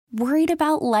Worried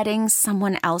about letting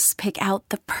someone else pick out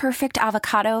the perfect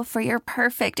avocado for your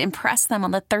perfect impress them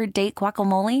on the third date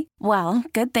guacamole? Well,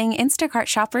 good thing Instacart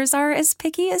shoppers are as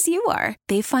picky as you are.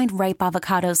 They find ripe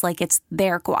avocados like it's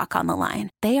their guac on the line.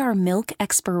 They are milk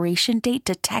expiration date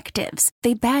detectives.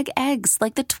 They bag eggs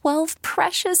like the 12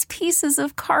 precious pieces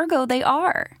of cargo they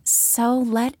are. So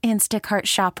let Instacart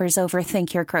shoppers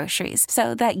overthink your groceries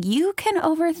so that you can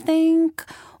overthink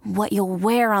what you'll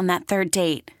wear on that third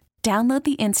date. Download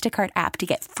the Instacart app to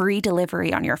get free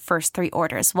delivery on your first 3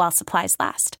 orders while supplies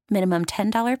last. Minimum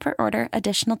 $10 per order.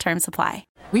 Additional terms apply.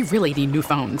 We really need new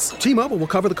phones. T-Mobile will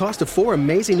cover the cost of 4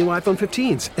 amazing new iPhone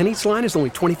 15s, and each line is only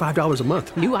 $25 a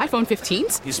month. New iPhone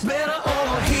 15s? It's better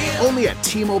over here. Only at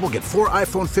T-Mobile, get 4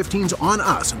 iPhone 15s on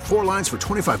us and 4 lines for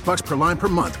 $25 per line per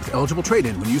month with eligible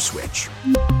trade-in when you switch.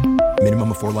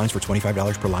 Minimum of 4 lines for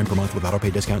 $25 per line per month with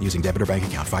autopay discount using debit or bank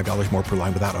account. $5 more per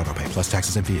line without autopay, plus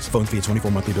taxes and fees. Phone fee at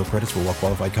 24 monthly bill credits for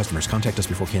well-qualified customers. Contact us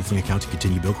before canceling account to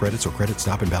continue bill credits or credit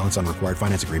stop and balance on required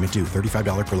finance agreement due.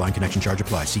 $35 per line connection charge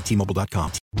applies. See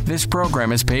T-Mobile.com. This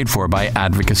program is paid for by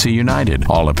Advocacy United.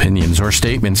 All opinions or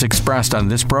statements expressed on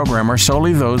this program are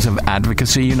solely those of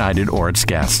Advocacy United or its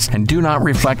guests and do not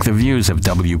reflect the views of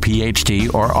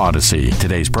WPHT or Odyssey.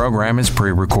 Today's program is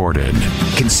pre-recorded.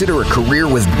 Consider a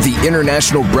career with the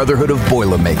International Brotherhood of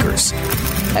Boilermakers.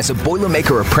 As a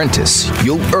Boilermaker apprentice,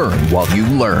 you'll earn while you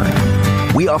learn.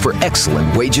 We offer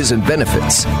excellent wages and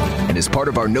benefits. And as part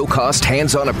of our no-cost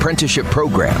hands-on apprenticeship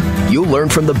program, you'll learn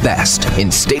from the best in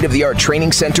state-of-the-art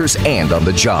training centers and on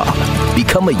the job.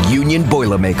 Become a union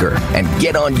Boilermaker and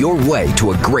get on your way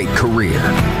to a great career.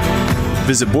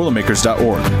 Visit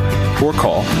Boilermakers.org or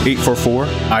call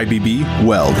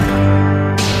 844-IBB-WELD.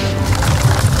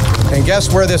 And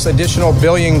guess where this additional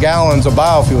billion gallons of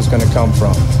biofuel is going to come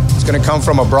from? It's going to come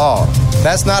from abroad.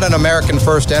 That's not an American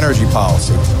first energy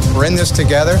policy. We're in this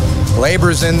together.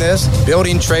 Labor's in this.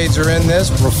 Building trades are in this.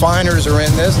 Refiners are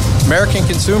in this. American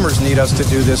consumers need us to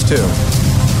do this too.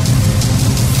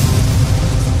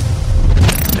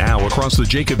 Now across the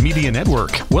Jacob Media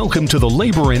Network, welcome to the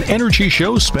Labor and Energy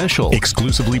Show special,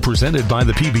 exclusively presented by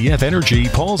the PBF Energy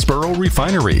Paulsboro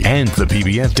Refinery and the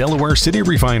PBF Delaware City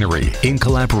Refinery, in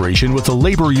collaboration with the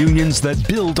labor unions that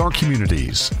build our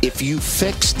communities. If you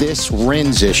fix this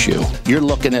RINs issue, you're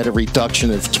looking at a reduction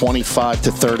of 25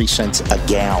 to 30 cents a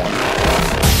gallon.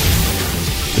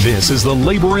 This is the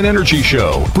Labor and Energy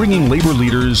Show, bringing labor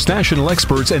leaders, national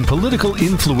experts, and political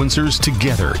influencers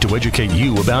together to educate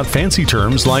you about fancy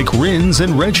terms like RINs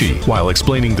and RGGI, while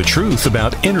explaining the truth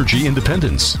about energy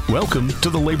independence. Welcome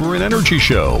to the Labor and Energy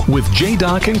Show with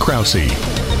J-Doc and Krause.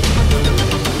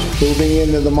 Moving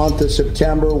into the month of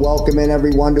September, welcoming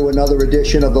everyone to another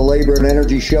edition of the Labor and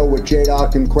Energy Show with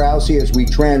J-Doc and Krause as we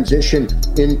transition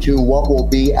into what will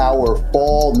be our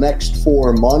fall next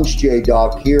 4 months.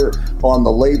 J-Doc here on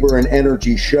the Labor and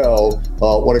Energy Show.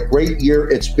 What a great year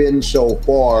it's been so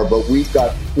far, but we've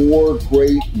got 4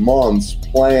 great months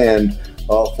planned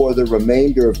for the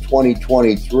remainder of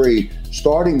 2023,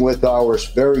 starting with our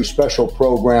very special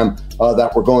program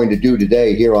that we're going to do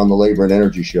today here on the Labor and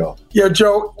Energy Show. Yeah,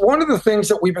 Joe, one of the things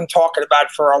that we've been talking about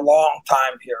for a long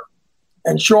time here,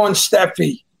 and Sean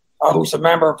Steffi, who's a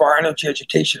member of our Energy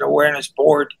Education Awareness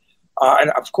Board,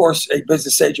 and of course a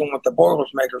business agent with the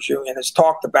Boilermakers Union, has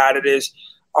talked about it, is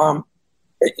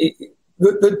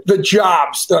the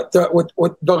jobs,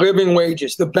 with the living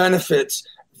wages, the benefits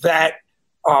that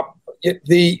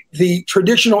the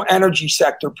traditional energy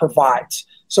sector provides.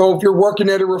 So if you're working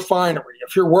at a refinery,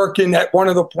 if you're working at one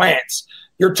of the plants,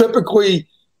 you're typically,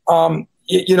 out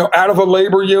of a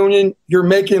labor union, you're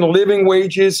making living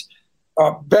wages,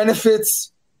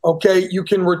 benefits. Okay, you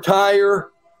can retire.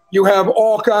 You have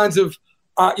all kinds of,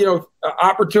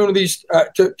 opportunities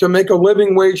to make a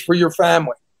living wage for your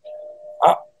family.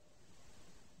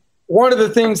 One of the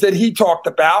things that he talked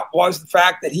about was the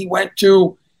fact that he went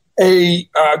to a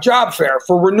job fair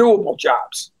for renewable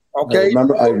jobs. Okay,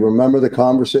 I remember the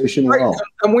conversation well.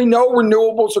 And we know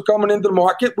renewables are coming into the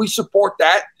market. We support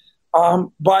that.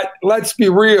 But let's be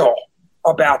real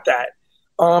about that.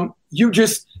 You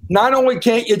just, not only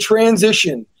can't you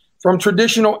transition from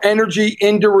traditional energy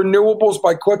into renewables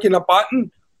by clicking a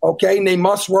button, okay, and they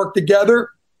must work together,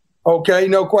 okay,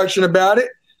 no question about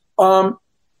it.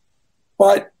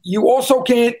 But you also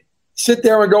can't sit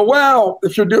there and go, well,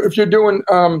 if you're doing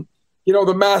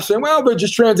the math saying, well, they're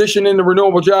just transitioning into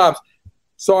renewable jobs.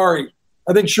 Sorry.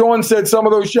 I think Sean said some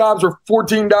of those jobs are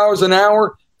 $14 an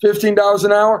hour, $15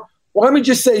 an hour. Well, let me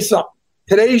just say something.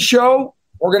 Today's show,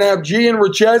 we're going to have Gian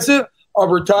Ricchezza of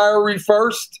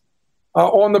RetireeFirst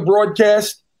on the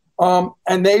broadcast,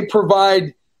 and they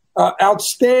provide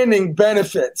outstanding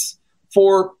benefits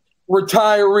for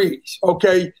retirees.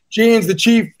 Okay, Gian's the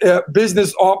chief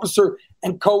business officer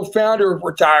and co-founder of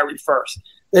RetireeFirst.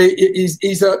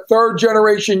 He's a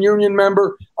third-generation union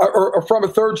member, or from a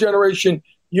third-generation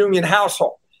union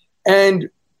household. And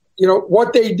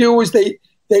what they do is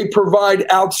they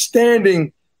provide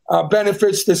outstanding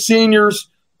benefits to seniors,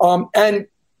 and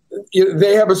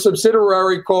they have a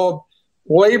subsidiary called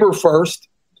RetireeFirst,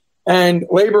 and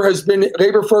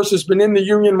RetireeFirst has been in the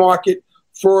union market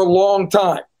for a long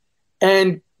time.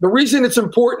 And the reason it's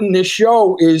important in this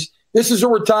show is this is a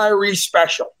retiree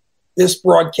special, this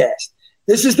broadcast.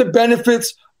 This is the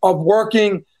benefits of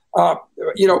working,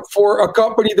 for a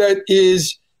company that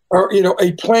is,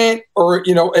 a plant or,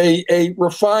 a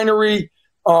refinery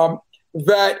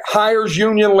that hires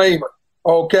union labor,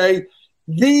 okay?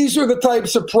 These are the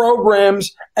types of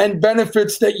programs and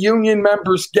benefits that union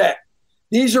members get.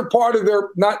 These are part of their,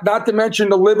 not to mention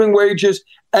the living wages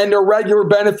and their regular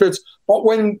benefits. But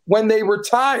when they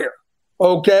retire,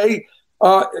 okay,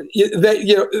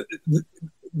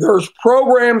 there's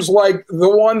programs like the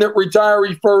one that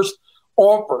RetireeFirst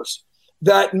offers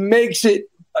that makes it,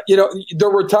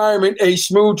 the retirement a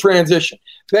smooth transition.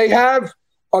 They have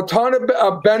a ton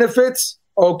of benefits,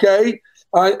 okay,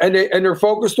 and they're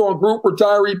focused on group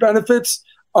retiree benefits.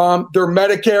 They're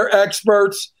Medicare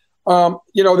experts.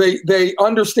 They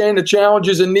understand the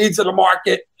challenges and needs of the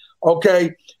market.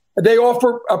 Okay, they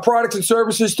offer products and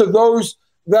services to those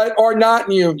that are not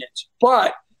in unions,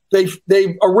 but they've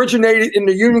originated in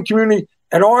the union community,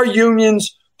 and our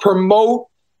unions promote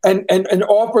and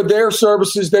offer their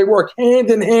services. They work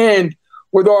hand in hand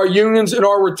with our unions and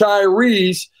our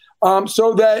retirees,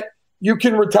 so that you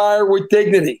can retire with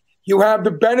dignity. You have the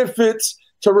benefits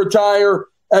to retire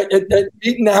at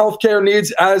meeting the healthcare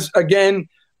needs as, again,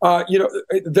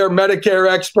 they're Medicare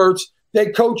experts. They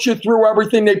coach you through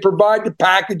everything. They provide the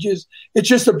packages. It's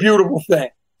just a beautiful thing.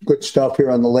 Good stuff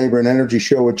here on the Labor and Energy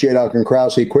Show with J-Doc and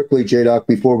Krause. Quickly, J-Doc,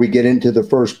 before we get into the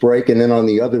first break, and then on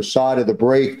the other side of the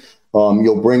break,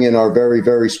 you'll bring in our very,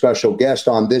 very special guest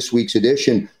on this week's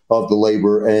edition of the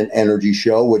Labor and Energy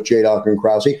Show with J-Doc and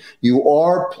Krause. You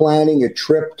are planning a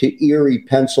trip to Erie,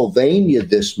 Pennsylvania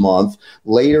this month,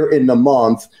 later in the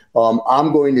month.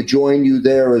 I'm going to join you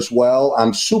there as well.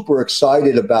 I'm super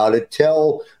excited about it.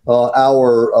 Tell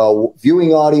our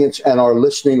viewing audience and our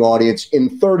listening audience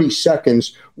in 30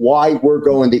 seconds why we're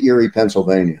going to Erie,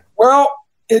 Pennsylvania. Well,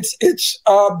 it's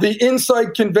the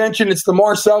Insight Convention. It's the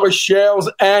Marcellus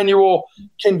Shale's annual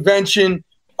convention.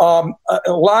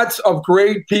 Lots of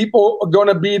great people are going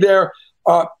to be there.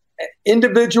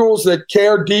 Individuals that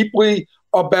care deeply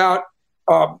about,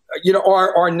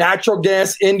 our natural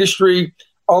gas industry.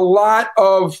 A lot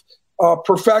of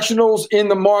professionals in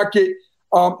the market,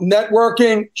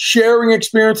 networking, sharing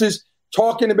experiences,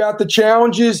 talking about the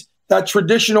challenges that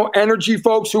traditional energy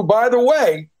folks, who, by the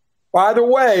way,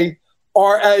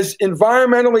 are as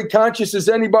environmentally conscious as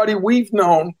anybody we've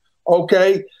known.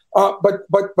 Okay.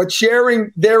 But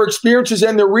sharing their experiences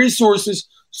and their resources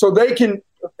so they can,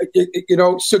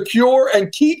 secure and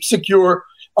keep secure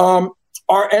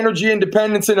our energy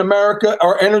independence in America,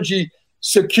 our energy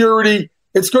security.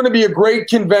 It's going to be a great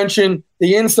convention,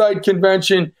 the Insight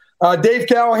Convention. Dave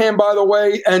Callahan, by the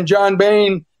way, and John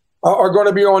Bain are going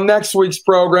to be on next week's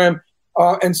program.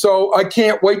 And so I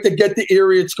can't wait to get to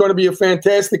Erie. It's going to be a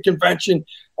fantastic convention.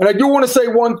 And I do want to say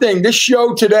one thing. This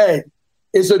show today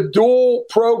is a dual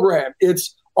program.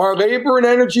 It's our Labor and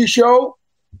Energy Show.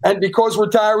 And because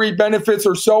retiree benefits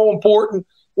are so important,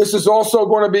 this is also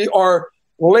going to be our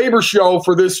labor show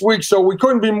for this week. So we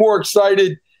couldn't be more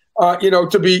excited,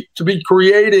 to be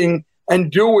creating and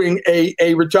doing a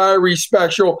retiree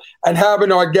special and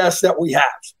having our guests that we have.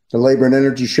 The Labor and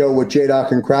Energy Show with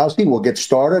J-Doc and Krause. We'll get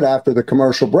started after the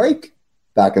commercial break.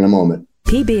 Back in a moment.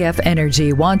 PBF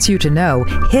Energy wants you to know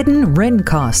hidden RIN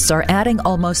costs are adding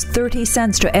almost 30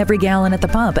 cents to every gallon at the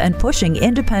pump and pushing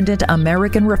independent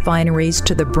American refineries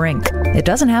to the brink. It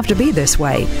doesn't have to be this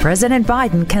way. President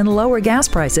Biden can lower gas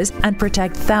prices and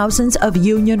protect thousands of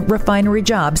union refinery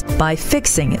jobs by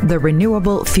fixing the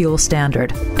renewable fuel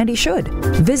standard. And he should.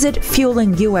 Visit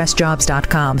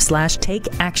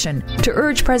fuelingusjobs.com/take action to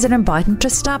urge President Biden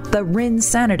to stop the RIN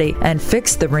sanity and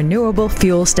fix the renewable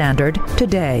fuel standard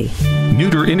today.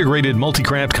 Neuter Integrated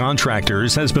Multi-Craft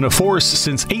Contractors has been a force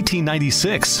since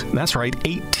 1896. That's right,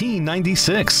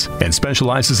 1896. And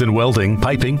specializes in welding,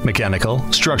 piping, mechanical,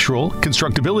 structural,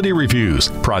 constructability reviews,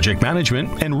 project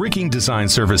management, and rigging design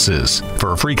services.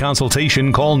 For a free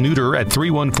consultation, call Neuter at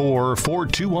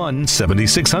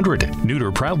 314-421-7600.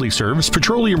 Neuter proudly serves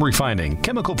petroleum refining,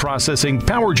 chemical processing,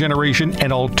 power generation,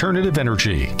 and alternative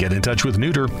energy. Get in touch with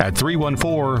Neuter at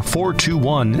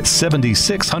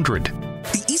 314-421-7600.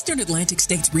 The Eastern Atlantic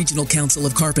States Regional Council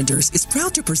of Carpenters is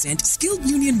proud to present skilled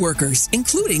union workers,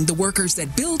 including the workers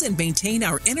that build and maintain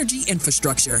our energy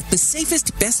infrastructure. The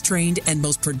safest, best trained, and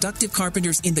most productive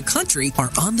carpenters in the country are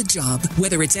on the job.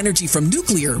 Whether it's energy from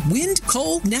nuclear, wind,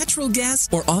 coal, natural gas,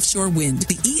 or offshore wind,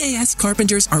 the EAS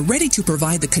carpenters are ready to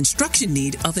provide the construction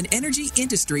need of an energy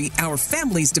industry our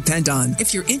families depend on.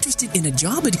 If you're interested in a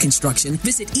job in construction,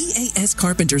 visit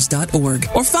eascarpenters.org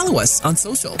or follow us on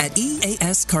social at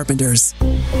EAS Carpenters.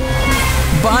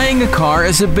 Buying a car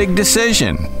is a big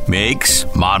decision. Makes,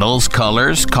 models,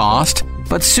 colors, cost.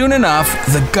 But soon enough,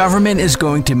 the government is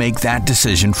going to make that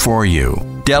decision for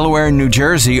you. Delaware and New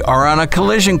Jersey are on a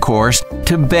collision course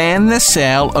to ban the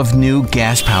sale of new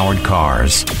gas-powered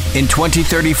cars. In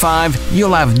 2035,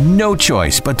 you'll have no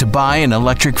choice but to buy an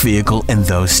electric vehicle in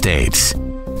those states.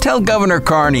 Tell Governor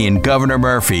Carney and Governor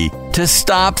Murphy to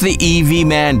stop the EV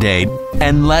mandate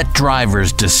and let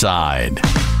drivers decide.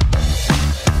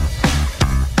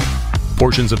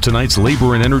 Portions of tonight's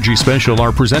Labor and Energy Special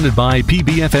are presented by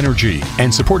PBF Energy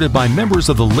and supported by members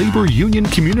of the labor union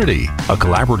community, a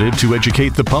collaborative to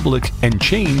educate the public and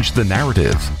change the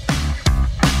narrative.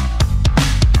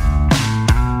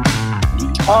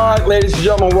 All right, ladies and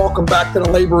gentlemen, welcome back to the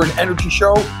Labor and Energy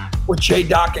Show with J.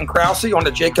 Doc and Krause on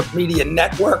the Jacob Media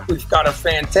Network. We've got a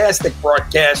fantastic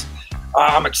broadcast.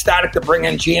 I'm ecstatic to bring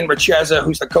in Gian Ricchezza,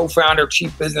 who's the co-founder,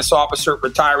 chief business officer at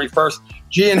RetireeFirst.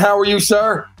 Gian, how are you,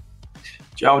 sir?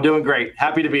 Joe, I'm doing great.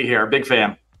 Happy to be here. Big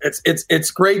fan. It's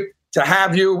great to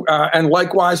have you, and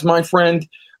likewise, my friend.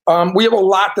 We have a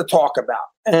lot to talk about,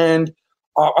 and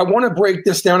I want to break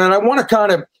this down, and I want to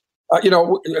kind of,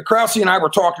 Krause and I were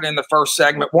talking in the first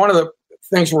segment. One of the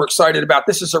things we're excited about,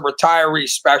 this is a retiree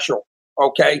special,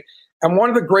 okay? And one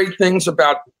of the great things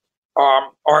about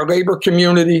our labor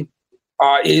community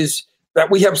is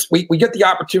that we get the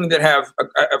opportunity to have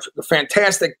a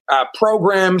fantastic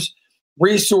programs,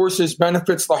 resources,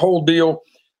 benefits, the whole deal.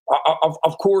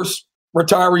 Of course,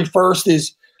 RetireeFirst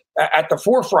is at the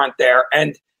forefront there.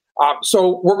 And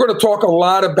so we're going to talk a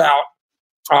lot about,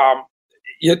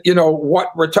 what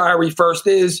RetireeFirst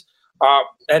is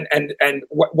and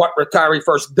what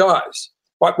RetireeFirst does.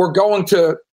 But we're going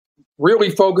to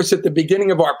really focus at the beginning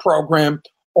of our program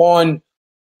on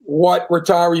what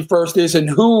RetireeFirst is and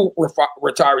who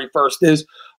RetireeFirst is.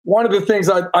 One of the things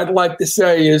I'd like to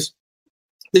say is,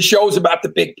 the show is about the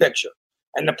big picture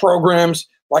and the programs,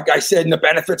 like I said, and the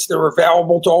benefits that are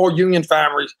available to all union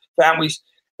families,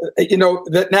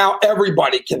 that now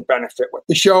everybody can benefit with.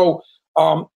 The show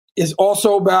is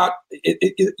also about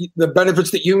the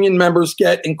benefits that union members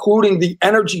get, including the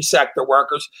energy sector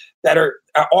workers that are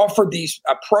offered these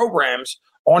programs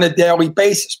on a daily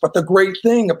basis. But the great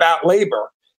thing about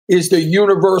labor is the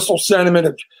universal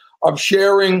sentiment of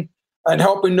sharing and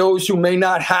helping those who may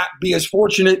not be as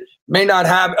fortunate, may not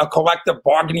have a collective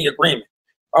bargaining agreement.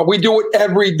 We do it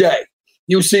every day.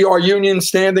 You see our union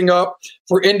standing up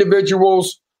for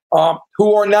individuals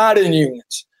who are not in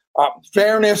unions,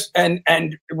 fairness and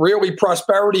really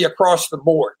prosperity across the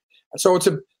board. And so it's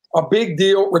a big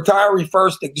deal.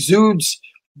 RetireeFirst exudes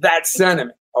that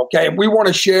sentiment, okay? And we want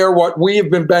to share what we have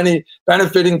been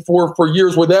benefiting for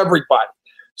years with everybody.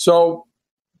 So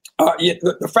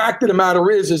the fact of the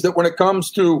matter is that when it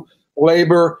comes to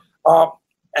labor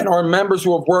and our members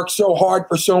who have worked so hard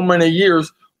for so many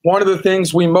years, one of the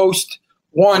things we most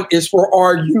want is for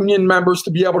our union members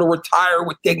to be able to retire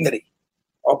with dignity,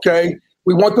 okay?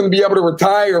 We want them to be able to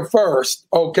retire first,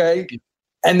 okay?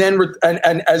 And then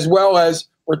and as well as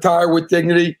retire with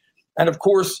dignity. And of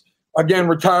course, again,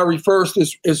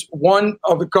 RetireeFirst is one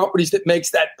of the companies that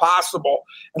makes that possible.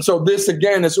 And so this,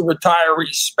 again, is a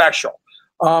retiree special.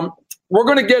 We're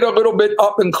going to get a little bit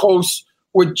up and close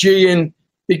with Gian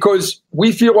because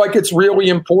we feel like it's really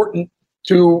important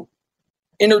to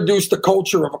introduce the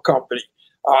culture of a company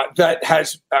that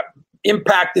has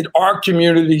impacted our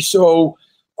community so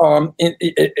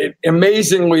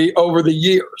amazingly over the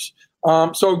years.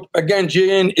 So again,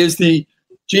 Gian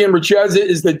Ricchezza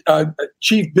is the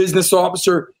chief business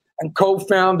officer and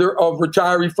co-founder of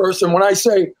RetireeFirst. And when I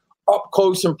say up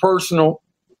close and personal,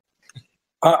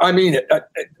 I mean it.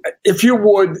 If you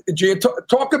would, Gian,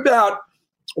 talk about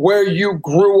where you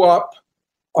grew up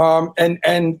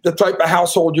and the type of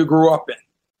household you grew up in.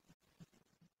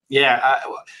 Yeah.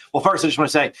 Well, first, I just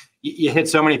want to say you hit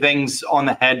so many things on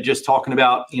the head just talking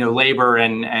about, labor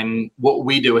and what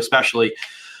we do, especially.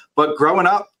 But growing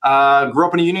up, grew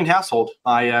up in a union household.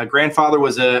 My grandfather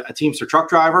was a Teamster truck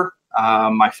driver.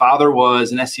 My father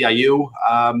was an SEIU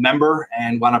member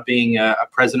and wound up being a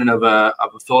president of a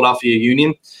Philadelphia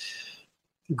union.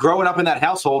 Growing up in that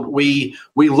household, we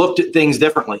looked at things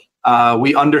differently.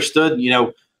 We understood,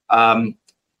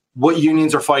 what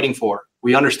unions are fighting for.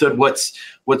 We understood what's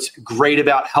great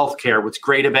about healthcare, what's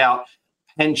great about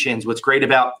pensions, what's great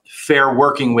about fair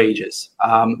working wages.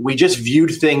 We just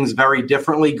viewed things very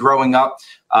differently growing up,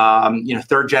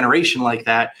 third generation like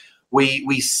that.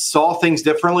 We saw things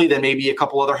differently than maybe a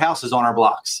couple other houses on our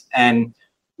blocks. And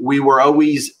we were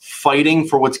always fighting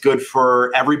for what's good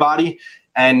for everybody.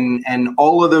 And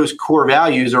all of those core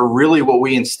values are really what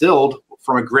we instilled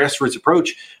from a grassroots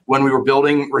approach when we were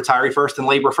building Retiree First and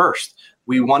Labor First.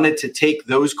 We wanted to take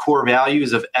those core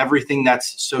values of everything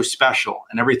that's so special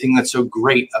and everything that's so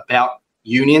great about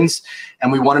unions,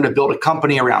 and we wanted to build a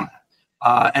company around that.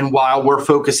 And while we're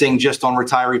focusing just on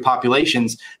retiree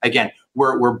populations, again,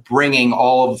 we're bringing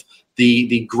all of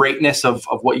the greatness of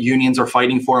what unions are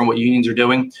fighting for and what unions are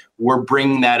doing. We're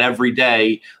bringing that every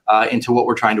day into what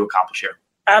we're trying to accomplish here.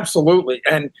 Absolutely.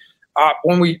 And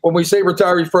when we say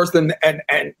Retiree First and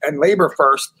Labor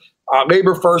First,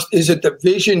 Labor First is a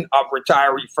division of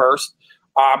Retiree First.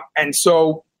 And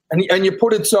you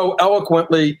put it so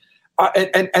eloquently.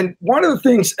 And one of the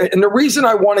things, and the reason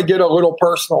I want to get a little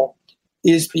personal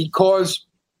is because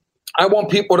I want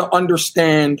people to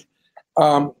understand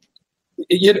who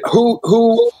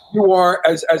you are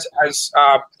as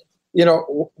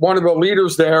one of the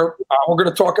leaders there. We're going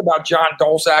to talk about John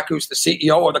Dolzak, who's the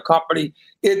CEO of the company.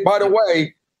 By the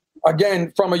way,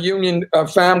 again, from a union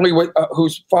family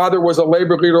whose father was a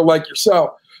labor leader like yourself,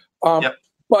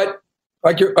 but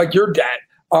like your dad.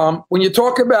 When you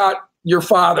talk about your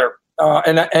father,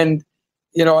 obviously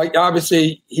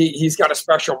he's got a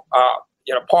special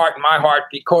part in my heart,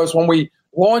 because when we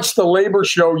launched the labor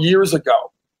show years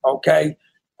ago,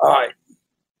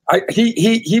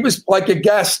 he was like a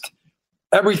guest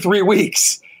every 3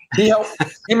 weeks. Him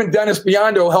and Dennis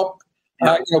Biondo helped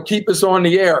keep us on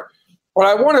the air. But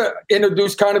I want to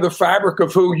introduce kind of the fabric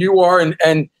of who you are,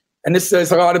 and this says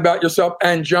a lot about yourself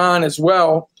and John as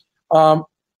well.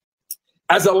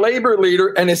 As a labor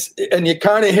leader, and you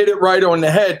kind of hit it right on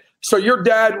the head. So your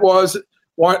dad was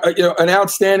an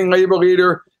outstanding labor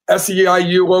leader,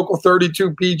 SEIU Local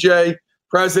 32 BJ,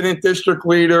 president, district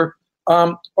leader.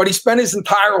 But he spent his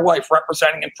entire life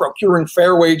representing and procuring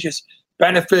fair wages,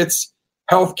 benefits,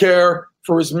 health care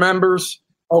for his members.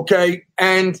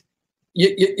 And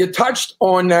you touched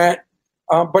on that,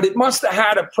 but it must have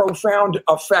had a profound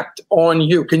effect on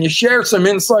you. Can you share some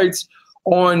insights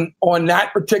on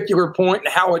that particular point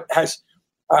and how it has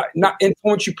not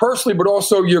influenced you personally, but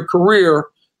also your career,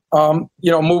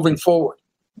 moving forward?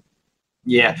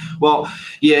 Yeah, well,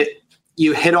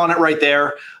 you hit on it right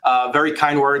there. Very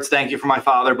kind words. Thank you for my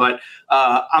father. But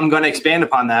I'm going to expand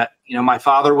upon that. My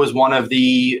father was one of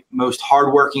the most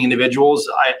hardworking individuals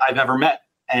I've ever met.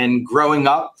 And growing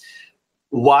up,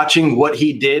 watching what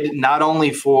he did, not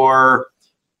only for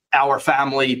our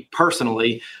family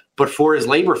personally, but for his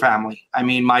labor family. I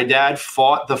mean, my dad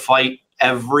fought the fight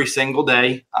every single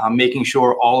day, making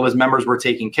sure all of his members were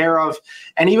taken care of.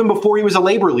 And even before he was a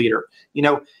labor leader,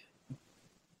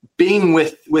 being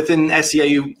within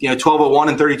SEIU, 1201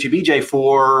 and 32 BJ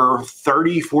for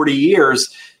 30, 40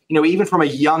 years, even from a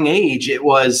young age, it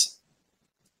was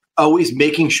always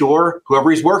making sure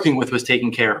whoever he's working with was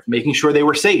taken care of, making sure they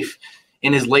were safe.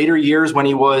 In his later years, when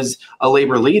he was a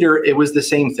labor leader, it was the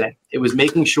same thing. It was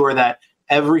making sure that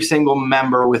every single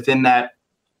member within that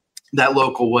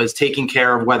local was taken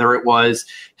care of, whether it was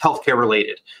healthcare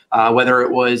related, whether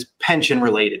it was pension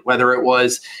related, whether it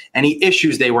was any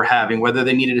issues they were having, whether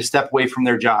they needed to step away from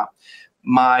their job.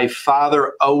 My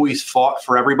father always fought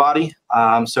for everybody.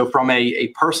 So from a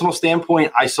personal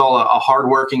standpoint, I saw a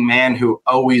hardworking man who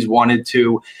always wanted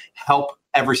to help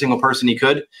every single person he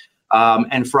could.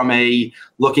 And from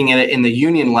looking at it in the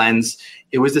union lens,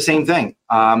 it was the same thing.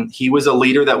 He was a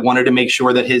leader that wanted to make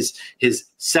sure that his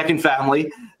second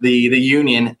family, the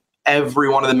union, every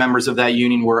one of the members of that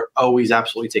union were always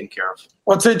absolutely taken care of.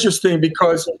 Well, it's interesting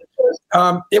because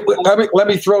let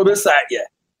me throw this at you.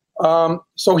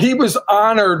 So he was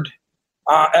honored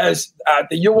as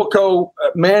the UWCO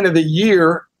Man of the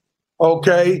Year.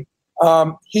 He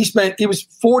was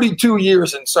 42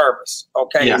 years in service.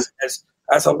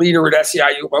 As a leader at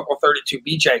SEIU Local 32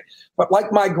 BJ. But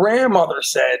like my grandmother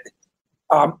said,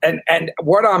 and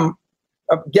what I'm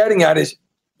getting at is,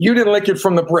 you didn't lick it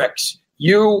from the bricks.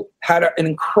 You had an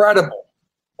incredible,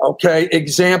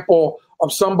 example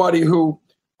of somebody who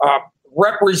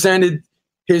represented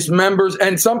his members,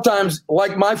 and sometimes,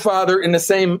 like my father, in the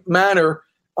same manner.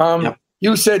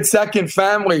 You said second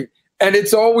family, and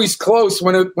it's always close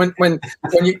when you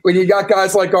got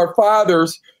guys like our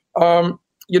fathers.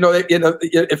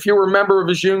 If you were a member of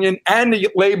his union and the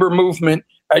labor movement,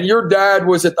 and your dad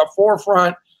was at the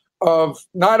forefront of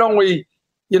not only,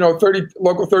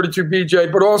 local 32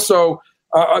 BJ, but also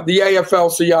the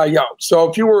AFL-CIO. So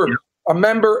if you were a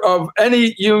member of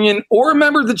any union or a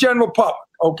member of the general public,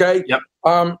 okay,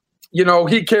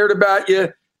 he cared about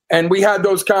you, and we had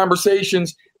those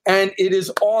conversations. And it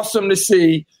is awesome to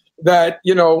see that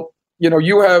you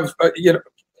have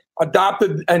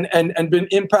adopted and been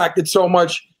impacted so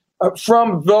much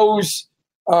from those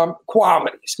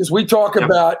qualities, because we talk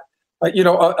about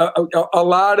a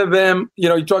lot of them.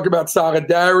 You talk about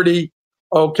solidarity,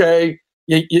 okay.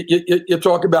 You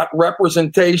talk about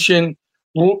representation.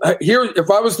 Here, if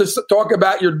I was to talk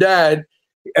about your dad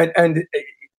and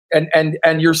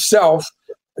yourself,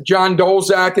 John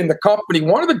Dolzak and the company,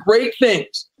 one of the great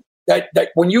things that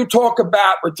when you talk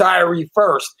about Retiree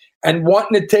First and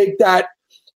wanting to take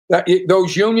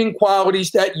those union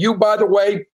qualities that you, by the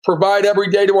way, provide every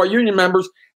day to our union members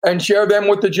and share them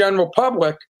with the general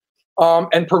public,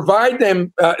 and provide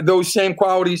them those same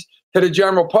qualities to the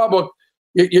general public,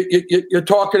 you're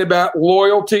talking about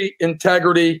loyalty,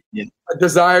 integrity, a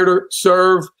desire to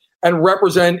serve and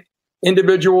represent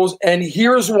individuals. And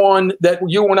here's one that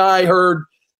you and I heard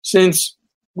since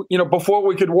before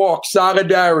we could walk: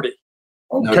 solidarity.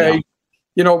 Okay,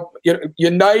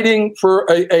 uniting for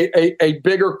a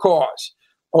bigger cause.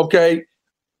 Okay,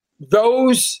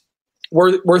 those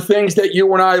were things that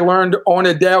you and I learned on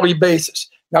a daily basis.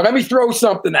 Now let me throw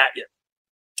something at you.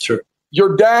 Sure.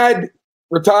 Your dad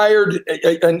retired,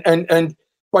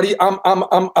 but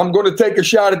I'm going to take a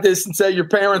shot at this and say your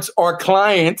parents are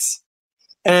clients,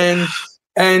 and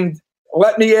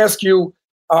let me ask you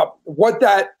what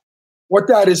that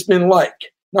has been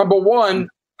like. Number one,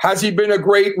 has he been a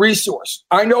great resource?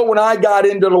 I know when I got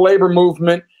into the labor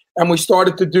movement and we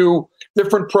started to do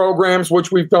different programs,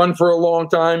 which we've done for a long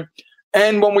time,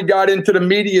 and when we got into the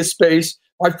media space,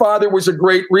 my father was a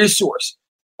great resource.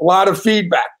 A lot of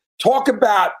feedback. Talk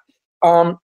about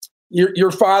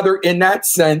your father in that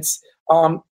sense.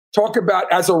 Talk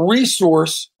about as a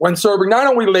resource when serving not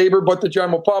only labor but the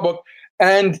general public,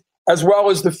 and as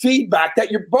well as the feedback that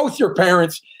both your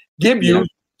parents give you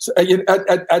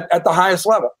at the highest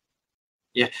level.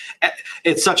 Yeah,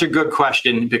 it's such a good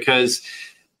question, because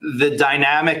the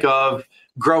dynamic of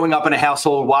growing up in a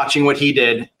household, watching what he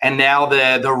did, and now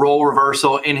the role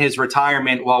reversal in his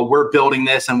retirement while we're building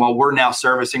this and while we're now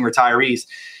servicing retirees,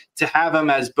 to have him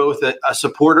as both a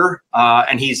supporter,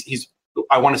 and he's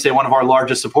I want to say one of our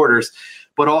largest supporters,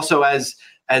 but also as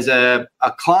a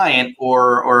client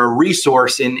or a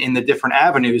resource in the different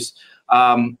avenues,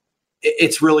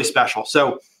 it's really special.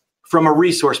 So from a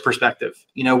resource perspective,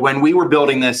 when we were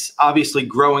building this, obviously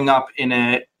growing up in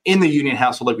the union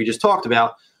household like we just talked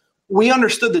about, we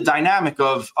understood the dynamic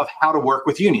of how to work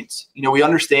with unions. We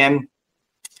understand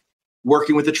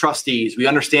working with the trustees. We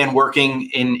understand working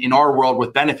in our world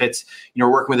with benefits,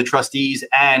 working with the trustees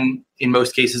and in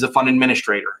most cases a fund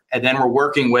administrator. And then we're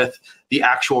working with the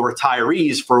actual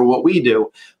retirees for what we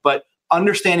do. But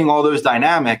understanding all those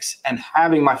dynamics and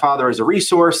having my father as a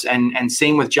resource, and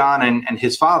same with John and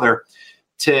his father,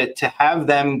 to have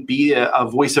them be a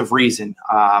voice of reason,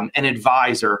 an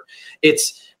advisor,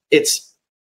 it's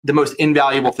the most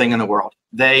invaluable thing in the world.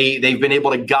 They've been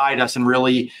able to guide us and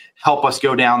really help us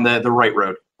go down the right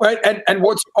road. Right. And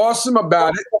what's awesome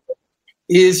about it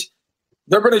is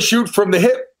they're going to shoot from the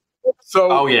hip.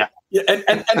 So,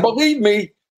 and believe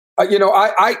me,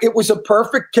 it was a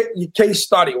perfect case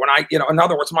study when in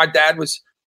other words, my dad was,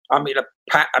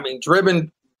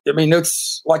 driven.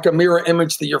 It's like a mirror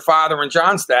image to your father and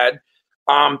John's dad.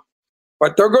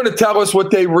 But they're going to tell us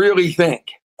what they really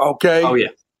think. Okay. Oh yeah.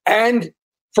 And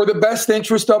for the best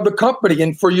interest of the company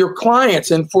and for your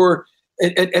clients and for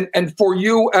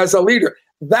you as a leader,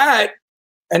 that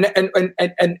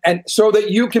and so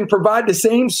that you can provide the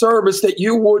same service that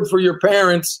you would for your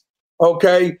parents,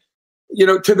 okay,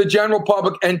 to the general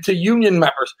public and to union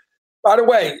members. By the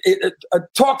way,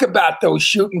 talk about those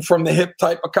shooting from the hip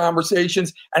type of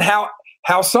conversations, and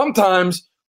how sometimes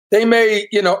they may,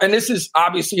 and this is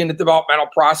obviously in the developmental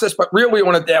process, but really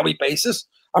on a daily basis.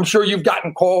 I'm sure you've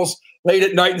gotten calls late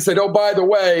at night and said, oh, by the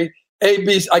way,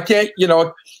 ABC, I can't,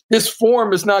 this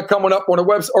form is not coming up on a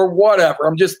website or whatever.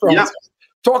 I'm just throwing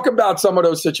talk about some of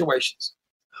those situations.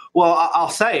 Well, I'll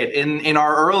say it. In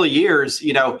our early years,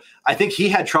 I think he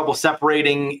had trouble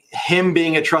separating him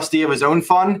being a trustee of his own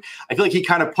fund. I feel like he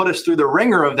kind of put us through the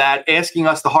ringer of that, asking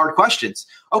us the hard questions.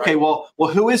 Okay, right. well,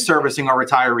 who is servicing our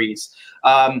retirees?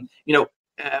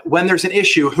 When there's an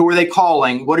issue, who are they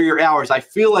calling? What are your hours? I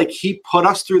feel like he put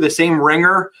us through the same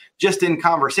ringer just in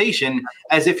conversation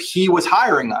as if he was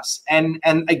hiring us. And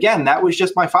again, that was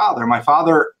just my father. My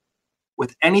father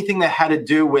with anything that had to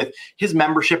do with his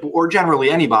membership or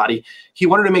generally anybody. He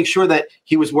wanted to make sure that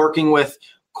he was working with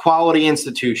quality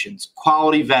institutions,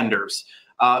 quality vendors,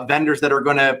 vendors that are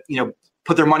going to,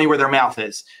 put their money where their mouth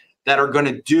is, that are going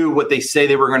to do what they say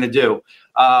they were going to do.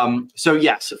 So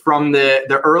yes, from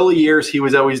the early years, he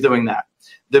was always doing that.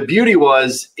 The beauty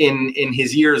was in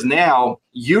his years now,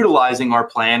 utilizing our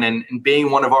plan and being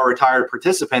one of our retired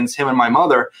participants, him and my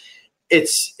mother,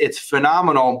 it's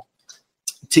phenomenal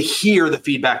to hear the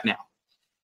feedback now.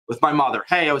 With my mother,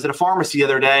 hey, I was at a pharmacy the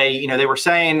other day, they were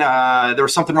saying there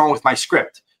was something wrong with my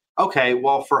script. Okay,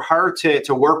 well, for her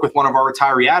to work with one of our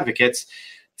retiree advocates,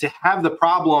 to have the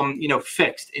problem,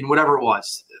 fixed in whatever it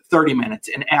was, 30 minutes,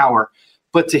 an hour,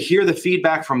 but to hear the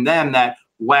feedback from them that,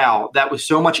 wow, that was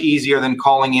so much easier than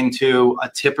calling into a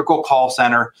typical call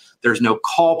center. There's no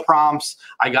call prompts.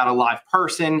 I got a live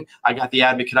person. I got the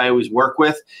advocate I always work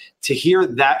with. To hear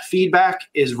that feedback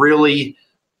is really,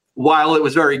 while it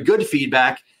was very good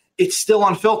feedback, it's still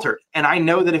unfiltered. And I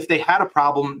know that if they had a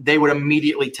problem, they would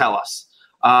immediately tell us.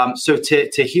 So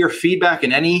to hear feedback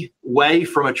in any way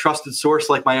from a trusted source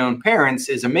like my own parents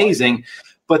is amazing.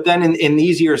 But then in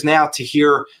these years now, to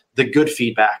hear the good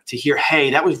feedback, to hear,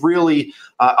 hey, that was really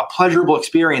a pleasurable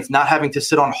experience, not having to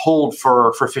sit on hold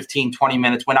for 15, 20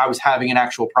 minutes when I was having an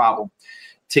actual problem.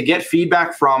 To get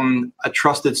feedback from a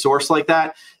trusted source like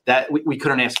that we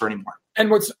couldn't ask for anymore.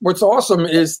 And what's awesome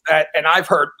is that, and I've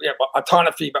heard a ton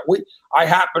of feedback. I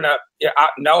happen to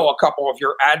know a couple of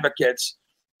your advocates,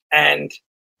 and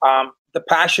the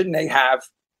passion they have,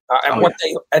 and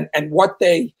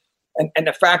the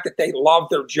fact that they love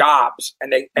their jobs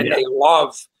and they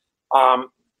love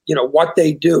what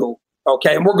they do.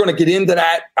 Okay, and we're going to get into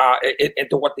that,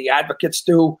 into what the advocates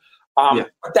do.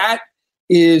 But that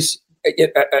is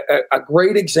a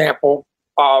great example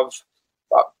of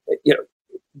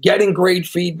getting great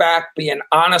feedback, being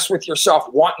honest with yourself,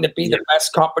 wanting to be the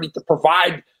best company to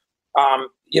provide,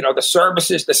 the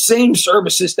services, the same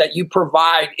services that you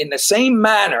provide in the same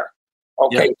manner.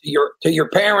 Okay, to your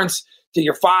parents, to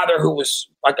your father, who was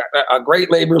like a great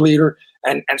labor leader,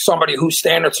 and somebody whose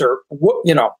standards are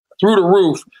through the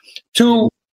roof, to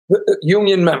the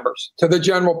union members, to the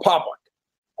general public,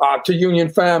 to union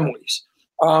families,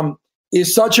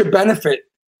 is such a benefit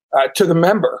to the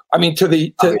member. I mean, to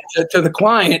the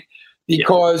client,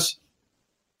 because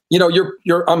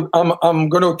I'm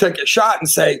going to take a shot and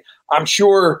say, I'm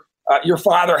sure your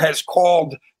father has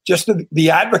called just the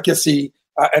advocacy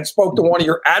and spoke to one of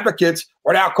your advocates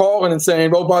without calling and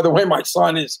saying, "Oh, by the way, my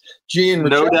son is Gian Ricchezza."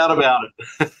 No doubt about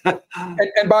it.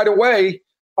 and by the way,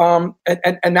 and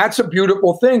that's a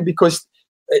beautiful thing, because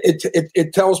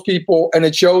it tells people and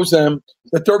it shows them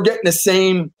that they're getting the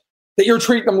same, that you're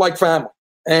treating them like family.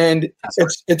 And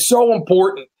it's so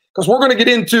important, because we're going to get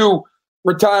into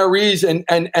retirees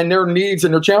and their needs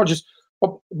and their challenges.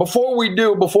 But before we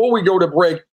go to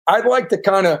break, I'd like to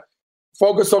kind of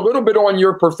focus a little bit on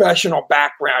your professional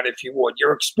background, if you would,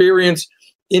 your experience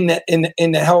in the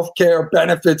healthcare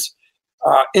benefits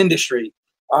industry.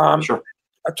 Sure.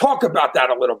 Talk about that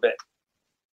a little bit.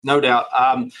 No doubt.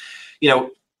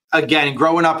 Again,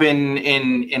 growing up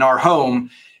in our home,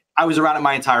 I was around it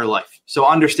my entire life. So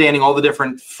understanding all the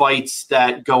different fights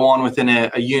that go on within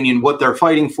a union, what they're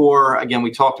fighting for. Again,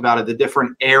 we talked about it, the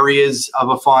different areas of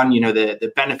a fund,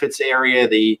 the benefits area,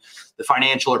 the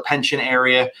financial or pension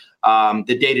area,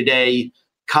 the day-to-day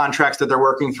contracts that they're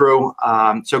working through.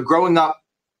 So growing up,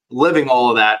 living all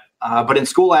of that. But in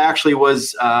school, I actually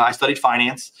I studied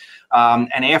finance.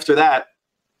 And after that,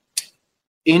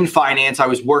 in finance, I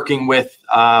was working with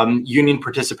union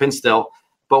participants still.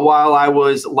 But while I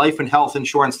was life and health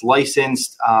insurance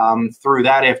licensed through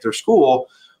that after school,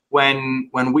 when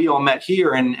we all met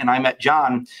here and I met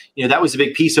John, that was a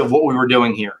big piece of what we were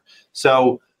doing here.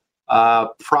 So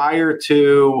prior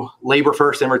to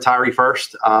RetireeFirst and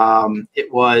RetireeFirst,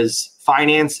 it was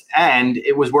finance and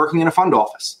it was working in a fund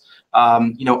office.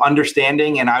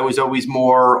 Understanding, and I was always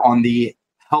more on the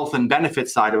health and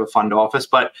benefits side of a fund office,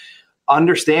 but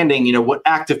understanding, what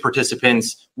active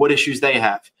participants, what issues they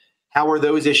have. How are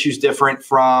those issues different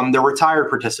from the retired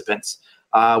participants?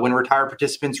 When retired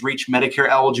participants reach Medicare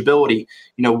eligibility,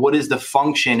 what is the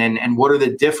function and what are the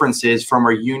differences from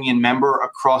a union member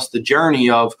across the journey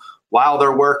of while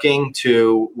they're working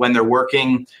to when they're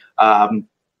working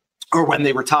or when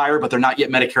they retire, but they're not yet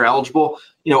Medicare eligible?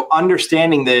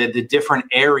 Understanding the different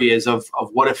areas of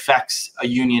what affects a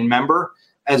union member,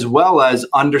 as well as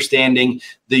understanding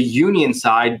the union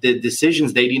side, the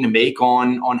decisions they need to make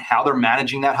on how they're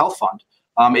managing that health fund.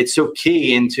 It's so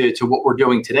key into what we're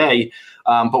doing today.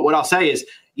 But what I'll say is,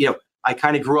 I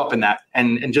kind of grew up in that.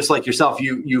 And just like yourself,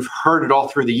 you've heard it all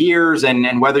through the years,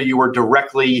 and whether you were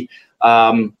directly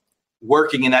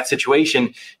working in that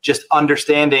situation, just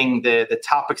understanding the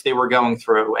topics they were going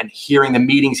through and hearing the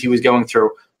meetings he was going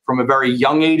through. From a very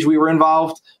young age, we were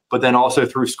involved, but then also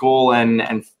through school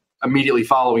and immediately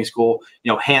following school,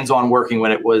 hands-on working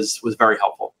when it was very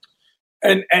helpful.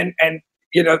 And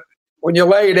when you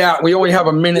lay it out, we only have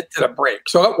a minute to the break.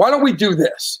 So why don't we do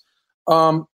this?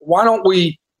 Why don't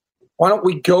we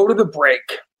go to the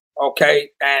break? Okay.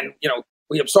 And,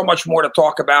 we have so much more to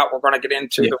talk about. We're going to get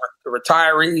into the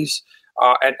retirees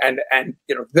and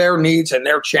their needs and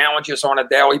their challenges on a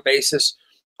daily basis.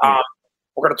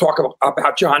 We're going to talk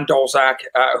about John Dolzak,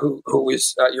 who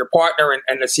is your partner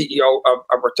and the CEO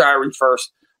of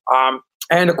RetireeFirst.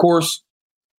 And of course,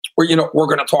 we're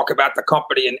going to talk about the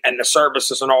company and the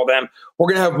services and all them. We're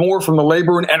going to have more from the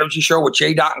Labor and Energy Show with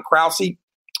J. and Krause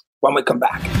when we come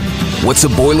back. What's a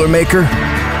Boilermaker?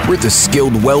 We're the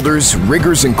skilled welders,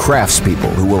 riggers, and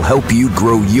craftspeople who will help you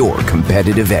grow your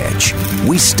competitive edge.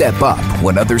 We step up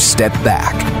when others step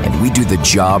back, and we do the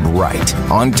job right,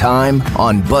 on time,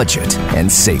 on budget,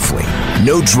 and safely.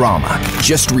 No drama,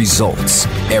 just results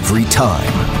every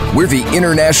time. We're the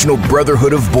International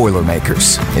Brotherhood of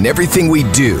Boilermakers, and everything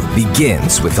we do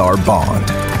begins with our bond.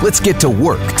 Let's get to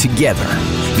work together.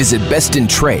 Visit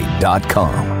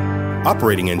bestintrade.com.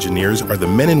 Operating engineers are the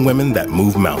men and women that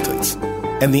move mountains.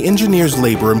 And the Engineers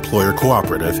Labor Employer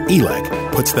Cooperative,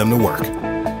 ELEC, puts them to work.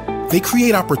 They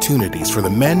create opportunities for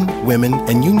the men, women,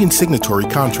 and union signatory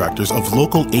contractors of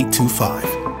Local 825,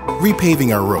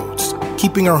 repaving our roads,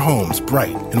 keeping our homes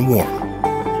bright and warm,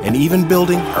 and even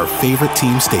building our favorite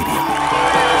team stadium.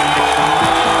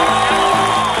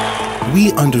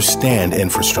 We understand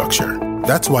infrastructure.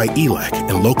 That's why ELEC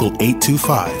and Local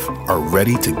 825 are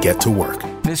ready to get to work.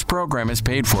 This program is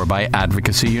paid for by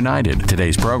Advocacy United.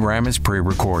 Today's program is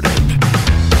pre-recorded.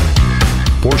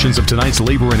 Portions of tonight's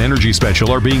Labor and Energy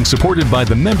Special are being supported by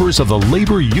the members of the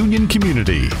labor union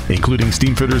community, including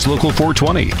Steamfitters Local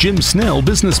 420, Jim Snell,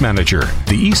 Business Manager,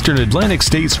 the Eastern Atlantic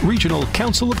States Regional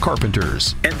Council of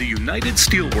Carpenters, and the United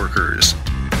Steelworkers.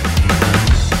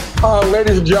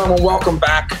 Ladies and gentlemen, welcome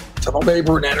back to the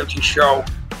Labor and Energy Show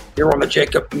here on the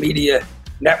Jacob Media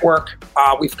Network.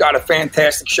 We've got a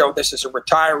fantastic show. This is a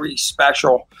retiree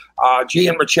special.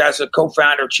 Gian Ricchezza,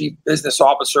 co-founder, chief business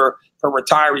officer for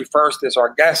RetireeFirst, is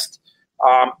our guest.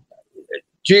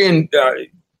 Gian,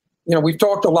 we've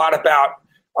talked a lot about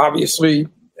obviously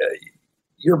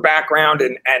your background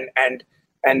and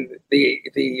the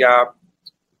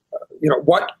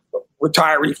what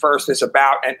RetireeFirst is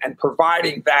about and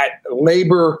providing that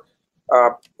labor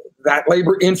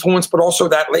influence, but also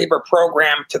that labor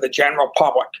program to the general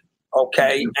public.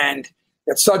 Okay. And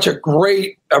it's such a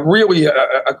great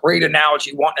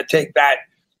analogy, wanting to take that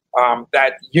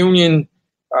union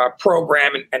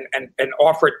program and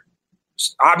offer it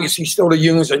obviously still to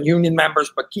unions and union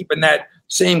members, but keeping that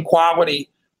same quality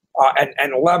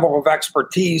and level of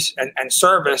expertise and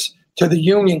service to the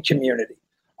union community.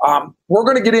 We're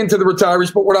going to get into the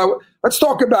retirees, but let's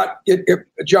talk about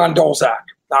John Dolzak.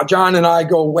 Now, John and I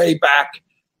go way back,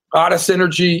 a lot of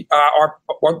synergy.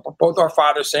 Both our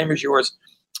fathers, same as yours.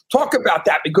 Talk about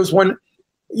that, because when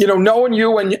knowing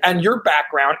you and your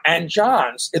background and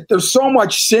John's, there's so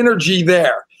much synergy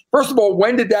there. First of all,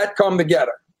 when did that come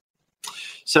together?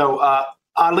 So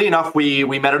oddly enough, we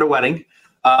met at a wedding,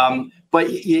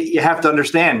 but you have to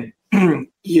understand,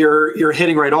 you're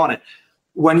hitting right on it.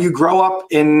 When you grow up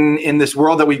in this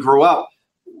world that we grew up,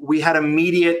 we had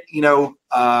immediate,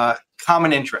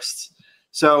 common interests.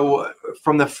 So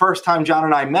from the first time John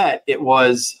and I met, it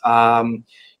was,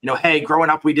 hey,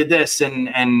 growing up, we did this,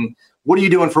 and what are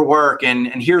you doing for work? And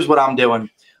here's what I'm doing.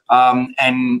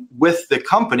 And with the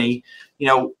company,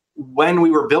 when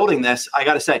we were building this, I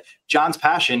got to say, John's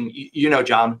passion,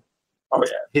 John. Oh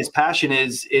yeah. His passion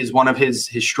is one of his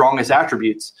strongest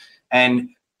attributes. And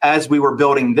as we were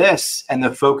building this and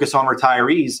the focus on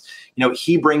retirees,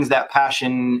 he brings that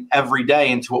passion every day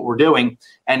into what we're doing.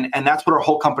 And that's what our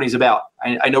whole company is about.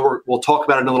 I know we'll talk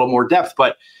about it in a little more depth,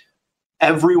 but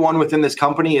everyone within this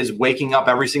company is waking up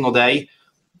every single day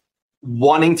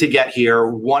wanting to get here,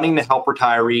 wanting to help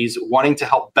retirees, wanting to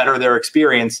help better their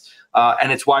experience.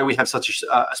 And it's why we have such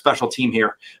a special team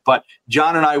here. But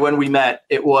John and I, when we met,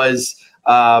 it was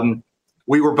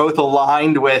we were both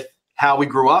aligned with how we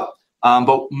grew up,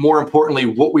 but more importantly,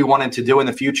 what we wanted to do in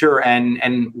the future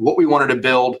and what we wanted to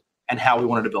build and how we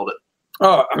wanted to build it.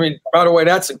 Oh, I mean, by the way,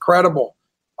 that's incredible.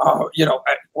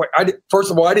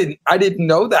 First of all, I didn't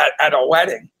know that at a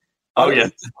wedding. Oh yeah.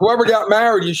 Whoever got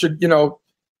married, you should,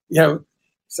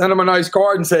 send him a nice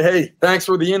card and say, hey, thanks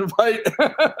for the invite.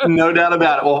 No doubt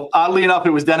about it. Well, oddly enough, it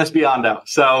was Dennis Biondo.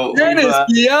 So Dennis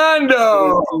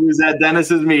Biondo. He was at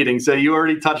Dennis's meeting. So you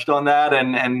already touched on that.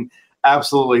 And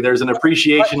absolutely, there's an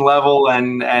appreciation level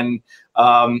and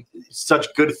such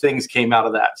good things came out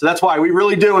of that. So that's why we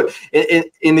really do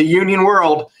it in the union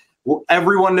world.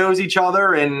 Everyone knows each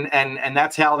other, and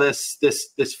that's how this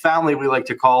family, we like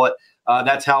to call it,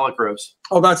 that's how it grows.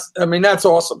 Oh, that's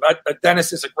awesome.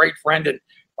 Dennis is a great friend, and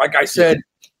like I said,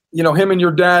 him and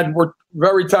your dad were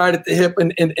very tied at the hip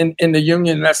in the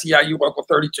union and SEIU Local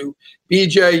 32.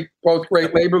 BJ, both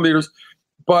great labor leaders,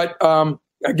 but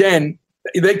again,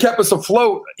 they kept us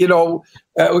afloat.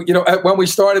 When we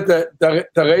started the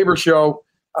labor show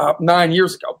 9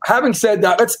 years ago. Having said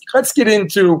that, let's get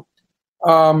into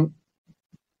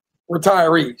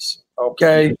retirees,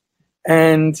 okay?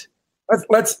 And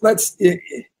let's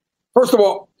first of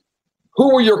all,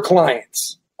 who are your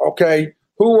clients, okay?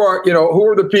 Who are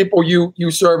the people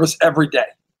you service every day?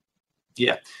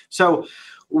 Yeah. So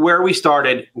where we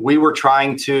started, we were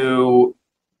trying to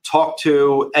talk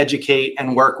to, educate,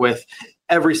 and work with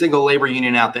every single labor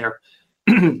union out there.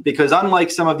 Because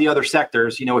unlike some of the other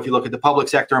sectors, if you look at the public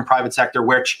sector and private sector,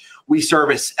 which we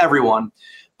service everyone,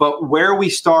 but where we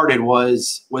started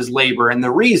was labor. And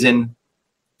the reason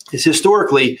is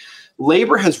historically,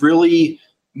 labor has really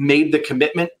made the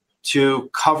commitment to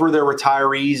cover their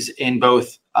retirees in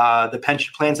both the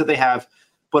pension plans that they have,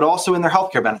 but also in their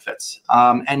healthcare benefits.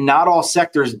 And not all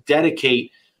sectors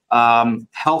dedicate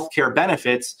healthcare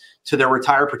benefits to their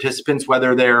retired participants,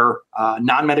 whether they're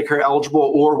non-Medicare eligible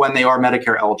or when they are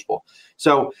Medicare eligible.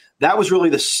 So that was really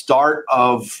the start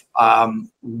of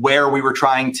where we were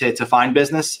trying to find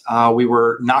business. We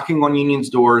were knocking on unions'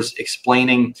 doors,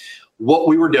 explaining what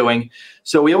we were doing.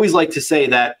 So we always like to say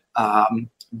that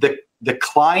the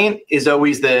client is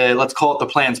always let's call it the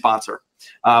plan sponsor,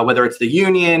 whether it's the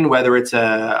union, whether it's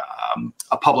a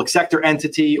public sector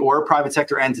entity or a private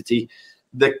sector entity.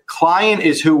 The client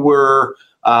is who we're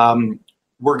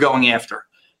going after.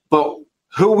 But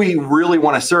who we really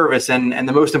want to service, and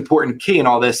the most important key in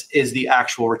all this, is the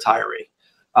actual retiree.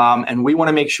 And we want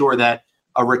to make sure that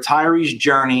a retiree's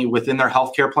journey within their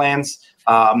healthcare plans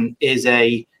is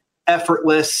a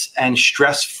effortless and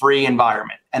stress-free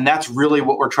environment. And that's really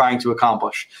what we're trying to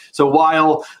accomplish. So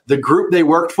while the group they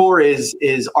worked for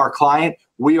is our client,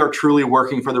 we are truly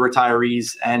working for the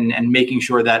retirees and making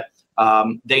sure that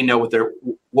they know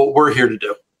what we're here to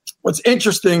do. What's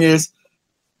interesting is,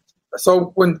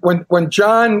 so when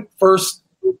John first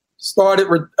started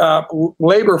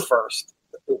Labor First,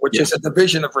 which is a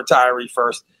division of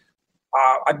RetireeFirst,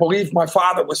 I believe my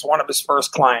father was one of his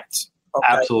first clients. Okay?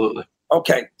 Absolutely.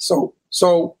 Okay, so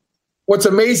what's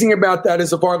amazing about that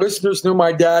is, if our listeners knew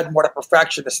my dad and what a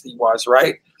perfectionist he was,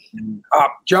 right?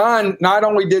 John not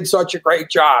only did such a great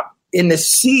job in the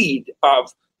seed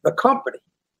of the company,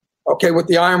 okay, with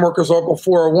the Ironworkers Local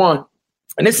 401,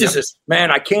 and this is just, man,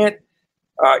 I can't,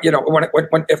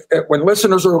 when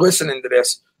listeners are listening to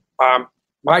this,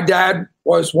 my dad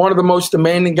was one of the most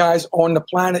demanding guys on the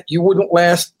planet. You wouldn't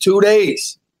last 2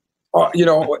 days,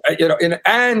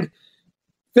 and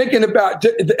thinking about,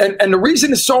 and the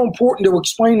reason it's so important to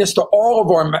explain this to all of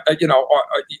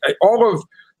all of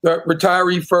the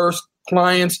RetireeFirst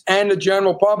clients and the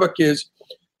general public is,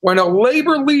 when a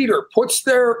labor leader puts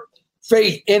their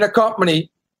faith in a company,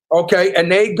 okay,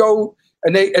 and they go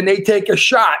and they take a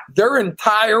shot, their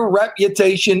entire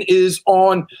reputation is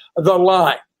on the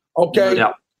line. Okay,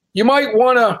 you might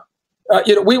want to,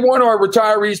 we want our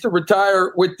retirees to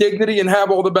retire with dignity and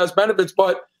have all the best benefits,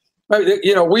 but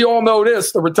we all know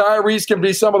this: the retirees can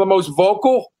be some of the most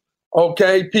vocal,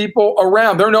 okay, people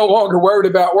around. They're no longer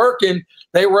worried about working;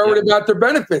 they worried about their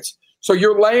benefits. So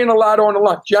you're laying a lot on the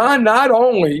line. John not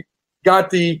only got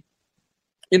the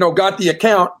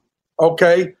account,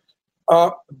 okay,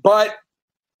 but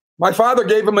my father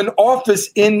gave him an office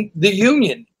in the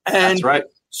union. And that's right.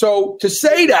 So to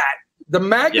say that, the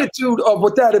magnitude of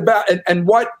what that about,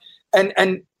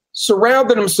 and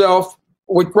surrounding himself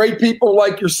with great people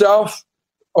like yourself,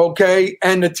 okay,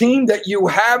 and the team that you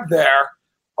have there,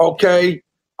 okay,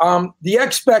 the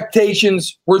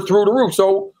expectations were through the roof.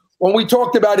 So when we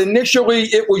talked about initially,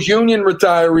 it was union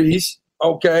retirees,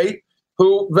 okay,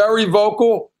 who very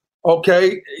vocal,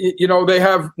 okay, they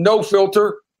have no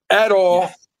filter at all,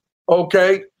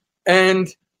 okay, and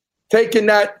taking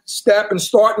that step and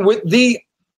starting with the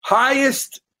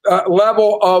highest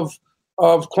level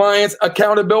of clients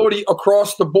accountability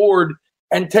across the board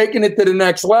and taking it to the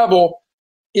next level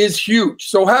is huge.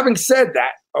 So having said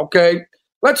that, okay,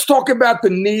 let's talk about the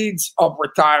needs of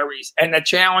retirees and the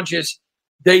challenges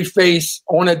they face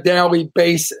on a daily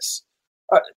basis.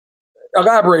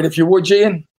 elaborate, if you would,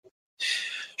 Gian.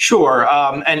 Sure.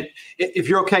 And if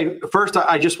you're okay, first,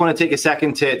 I just want to take a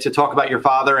second to talk about your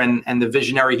father and the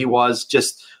visionary he was.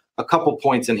 Just a couple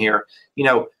points in here.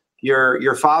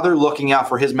 Your father looking out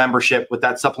for his membership with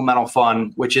that supplemental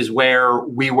fund, which is where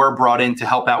we were brought in to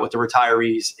help out with the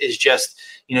retirees, is just,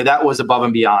 that was above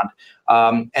and beyond.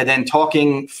 And then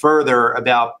talking further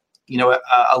about,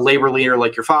 a labor leader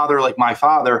like your father, like my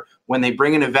father, when they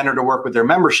bring in a vendor to work with their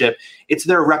membership, it's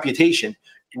their reputation.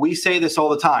 We say this all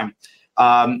the time.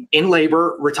 In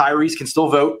labor, retirees can still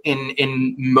vote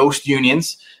in most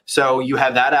unions. So you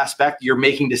have that aspect. You're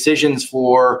making decisions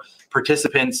for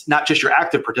participants, not just your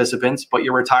active participants, but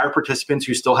your retired participants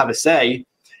who still have a say.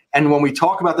 And when we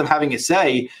talk about them having a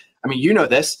say, I mean,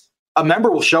 this, a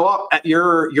member will show up at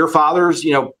your father's,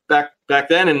 back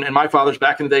then, and my father's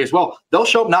back in the day as well. They'll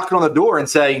show up knocking on the door and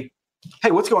say,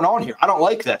 hey, what's going on here? I don't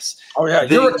like this. Oh, yeah.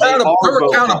 You're accountable.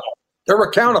 They're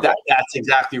accountable. That's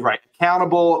exactly right.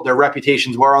 Accountable. Their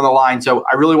reputations were on the line. So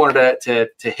I really wanted to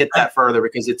hit that further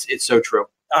because it's so true.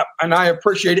 And I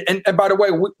appreciate it. And by the way,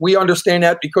 we understand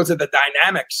that because of the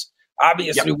dynamics.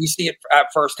 Obviously, we see it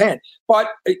firsthand. But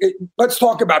let's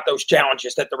talk about those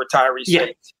challenges that the retirees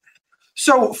face.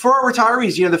 So for our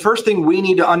retirees, the first thing we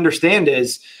need to understand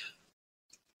is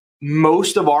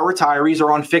most of our retirees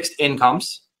are on fixed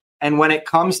incomes. And when it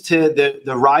comes to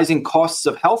the rising costs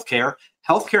of healthcare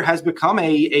has become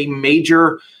a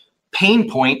major pain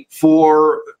point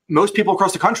for most people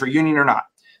across the country, union or not.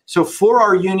 So for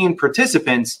our union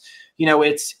participants,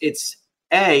 it's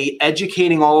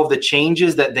educating all of the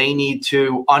changes that they need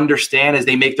to understand as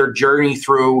they make their journey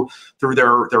through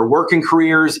their working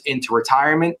careers into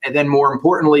retirement. And then more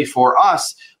importantly for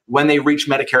us, when they reach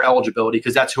Medicare eligibility,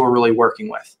 because that's who we're really working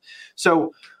with.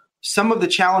 So some of the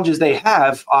challenges they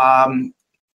have,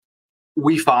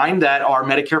 we find that our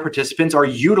Medicare participants are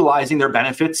utilizing their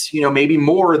benefits, maybe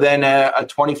more than a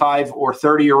 25 or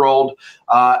 30-year-old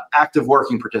active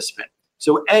working participant.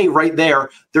 So right there,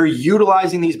 they're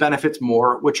utilizing these benefits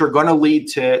more, which are going to lead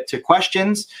to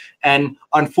questions. And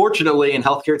unfortunately, in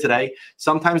healthcare today,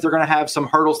 sometimes they're going to have some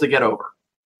hurdles to get over.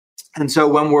 And so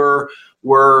when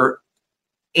we're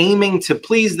aiming to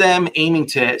please them, aiming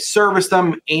to service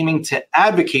them, aiming to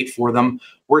advocate for them,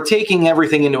 we're taking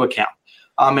everything into account.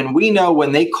 And we know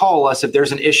when they call us, if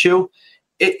there's an issue,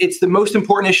 it's the most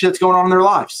important issue that's going on in their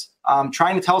lives.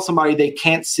 Trying to tell somebody they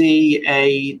can't see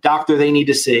a doctor they need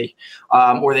to see,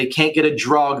 or they can't get a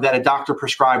drug that a doctor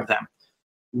prescribed them.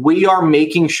 We are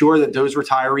making sure that those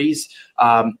retirees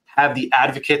have the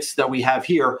advocates that we have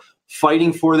here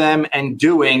fighting for them and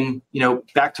doing,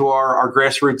 back to our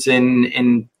grassroots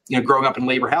in growing up in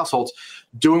labor households,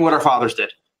 doing what our fathers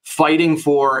did. Fighting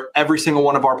for every single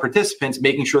one of our participants,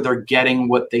 making sure they're getting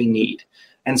what they need.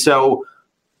 And so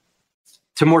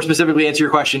to more specifically answer your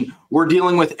question, we're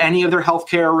dealing with any of their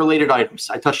healthcare related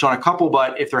items. I touched on a couple,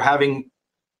 but if they're having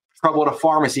trouble at a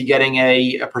pharmacy getting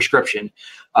a prescription,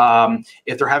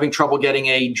 if they're having trouble getting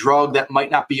a drug that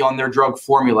might not be on their drug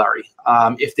formulary,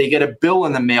 if they get a bill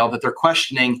in the mail that they're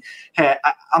questioning, hey,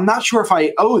 I'm not sure if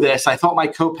I owe this. I thought my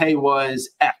copay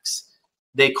was X.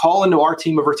 They call into our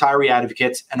team of retiree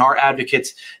advocates, and our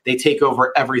advocates, they take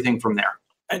over everything from there.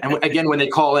 And again, when they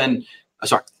call in,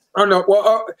 sorry. Oh, no.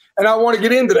 Well, and I want to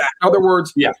get into that. In other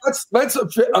words, let's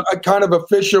kind of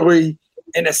officially,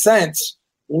 in a sense,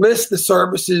 list the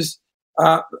services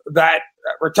that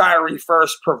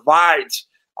RetireeFirst provides,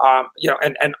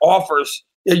 and offers.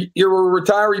 You're a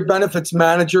retiree benefits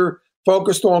manager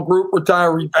focused on group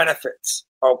retiree benefits.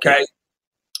 Okay.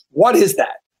 What is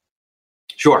that?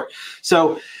 Sure.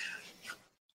 So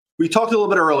we talked a little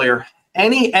bit earlier,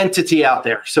 any entity out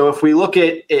there. So if we look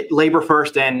at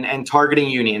RetireeFirst and targeting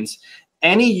unions,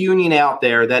 any union out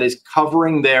there that is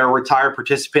covering their retired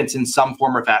participants in some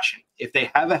form or fashion, if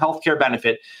they have a healthcare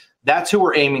benefit, that's who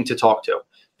we're aiming to talk to.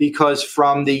 Because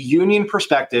from the union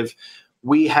perspective,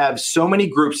 we have so many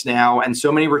groups now and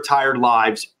so many retired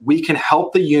lives, we can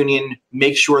help the union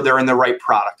make sure they're in the right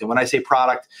product. And when I say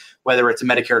product, whether it's a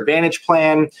Medicare Advantage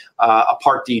plan, a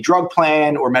Part D drug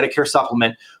plan, or Medicare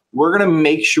supplement, we're going to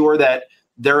make sure that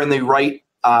they're in the right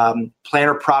plan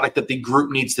or product that the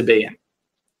group needs to be in.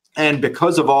 And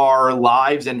because of our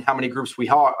lives and how many groups we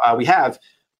have,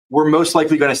 we're most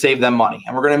likely going to save them money.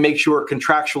 And we're going to make sure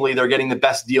contractually they're getting the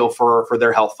best deal for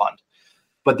their health fund.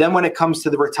 But then when it comes to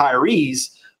the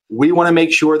retirees, we want to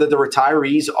make sure that the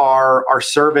retirees are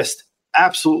serviced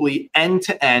absolutely end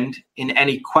to end in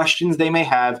any questions they may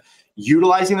have,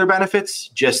 utilizing their benefits.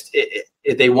 Just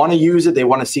if they want to use it, they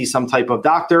want to see some type of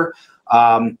doctor,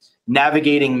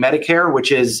 navigating Medicare,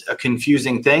 which is a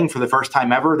confusing thing. For the first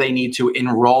time ever, they need to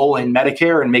enroll in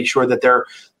Medicare and make sure that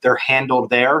they're handled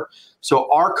there.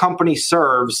 So our company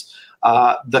serves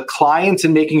the clients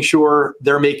in making sure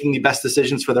they're making the best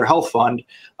decisions for their health fund.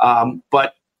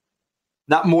 But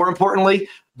not more importantly,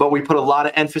 but we put a lot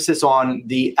of emphasis on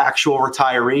the actual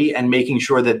retiree and making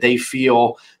sure that they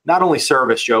feel not only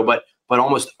serviced, Joe, but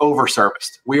almost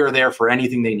over-serviced. We are there for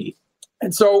anything they need.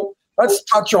 And so let's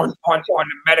touch on the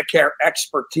Medicare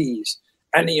expertise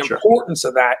and the importance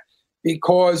of that,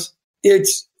 because it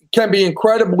can be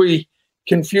incredibly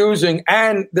confusing,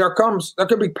 and there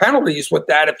could be penalties with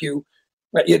that if you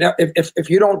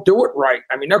don't do it right.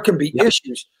 I mean, there can be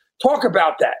issues. Talk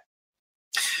about that.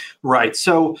 Right.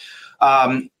 So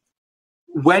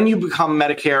when you become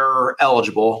Medicare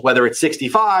eligible, whether it's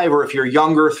 65 or if you're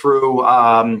younger through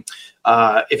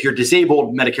if you're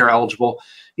disabled Medicare eligible,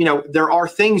 there are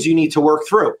things you need to work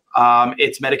through.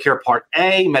 It's Medicare Part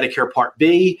A, Medicare Part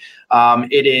B.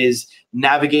 It is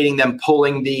navigating them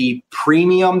pulling the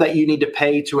premium that you need to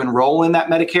pay to enroll in that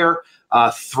Medicare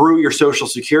through your Social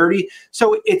Security.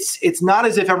 So it's not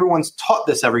as if everyone's taught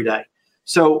this every day.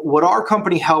 So what our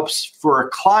company helps for a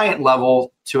client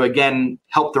level to, again,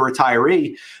 help the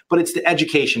retiree, but it's the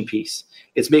education piece.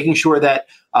 It's making sure that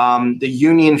the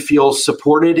union feels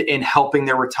supported in helping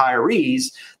their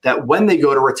retirees, that when they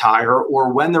go to retire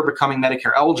or when they're becoming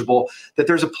Medicare eligible, that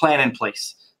there's a plan in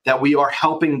place, that we are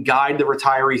helping guide the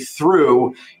retiree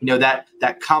through,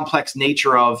 that complex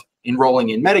nature of enrolling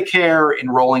in Medicare,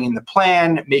 enrolling in the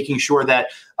plan, making sure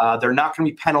that they're not going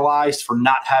to be penalized for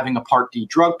not having a Part D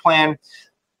drug plan.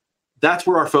 That's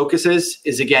where our focus is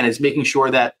making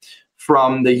sure that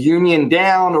from the union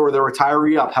down or the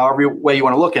retiree up, however way you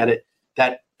want to look at it,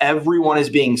 that everyone is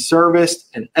being serviced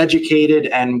and educated,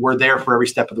 and we're there for every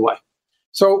step of the way.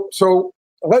 So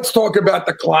let's talk about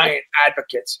the client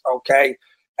advocates, okay,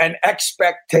 and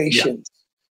expectations,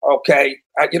 okay.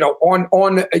 At the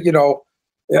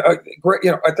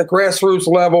grassroots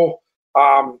level,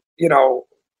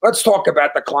 let's talk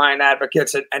about the client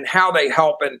advocates and how they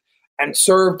help and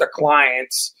serve the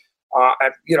clients,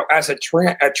 as a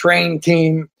trained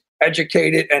team,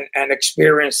 educated and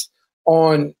experienced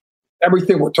on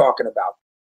everything we're talking about.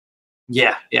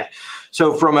 Yeah.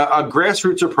 So from a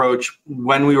grassroots approach,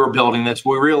 when we were building this,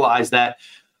 we realized that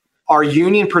our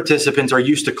union participants are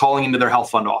used to calling into their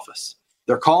health fund office.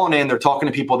 They're calling in, they're talking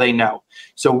to people they know.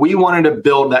 So we wanted to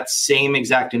build that same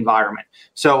exact environment.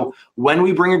 So when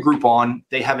we bring a group on,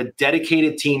 they have a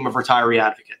dedicated team of retiree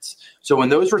advocates. So when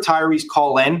those retirees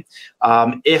call in,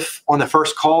 if on the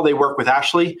first call they work with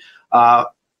Ashley,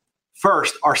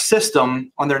 first, our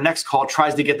system on their next call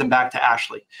tries to get them back to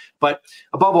Ashley. But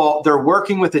above all, they're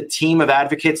working with a team of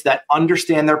advocates that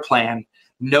understand their plan,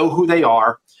 know who they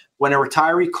are. When a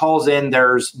retiree calls in,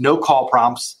 there's no call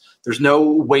prompts. There's no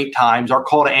wait times. Our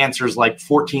call to answer is like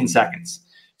 14 seconds.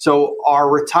 So our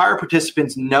retired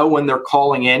participants know when they're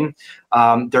calling in,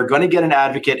 they're going to get an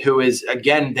advocate who is,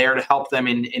 again, there to help them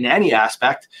in any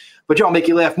aspect. But Joe, I'll make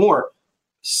you laugh more.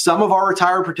 Some of our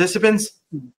retired participants,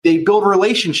 they build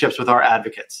relationships with our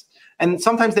advocates. And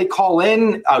sometimes they call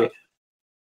in.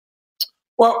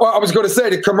 Well, I was going to say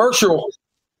the commercial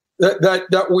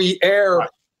that we air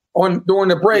on during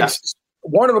the breaks,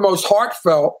 one of the most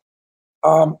heartfelt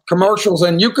commercials.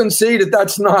 And you can see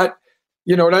that's not,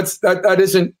 that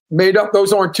isn't made up.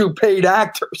 Those aren't two paid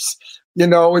actors.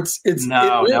 It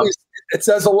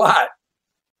says a lot.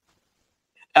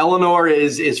 Eleanor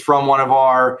is from one of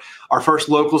our first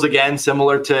locals, again,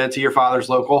 similar to your father's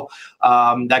local.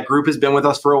 That group has been with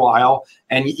us for a while.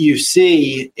 And you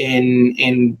see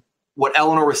in what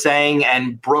Eleanor was saying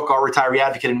and Brooke, our retiree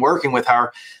advocate, and working with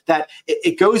her, that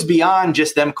it goes beyond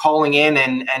just them calling in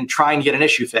and trying to get an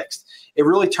issue fixed. It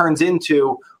really turns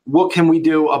into what can we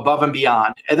do above and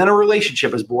beyond? And then a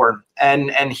relationship is born.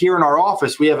 And here in our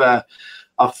office, we have a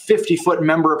 50-foot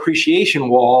member appreciation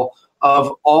wall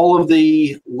of all of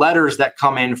the letters that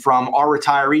come in from our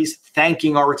retirees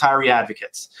thanking our retiree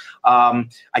advocates.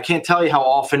 I can't tell you how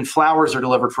often flowers are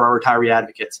delivered for our retiree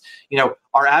advocates.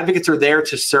 Our advocates are there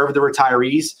to serve the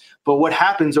retirees, but what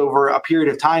happens over a period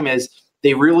of time is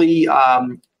they really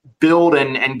build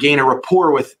and gain a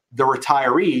rapport with the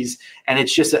retirees, and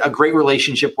it's just a great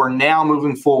relationship where now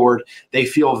moving forward, they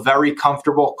feel very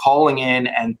comfortable calling in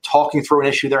and talking through an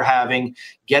issue they're having,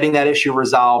 getting that issue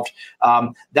resolved.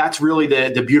 That's really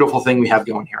the beautiful thing we have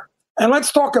going here. And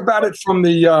let's talk about it from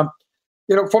the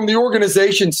from the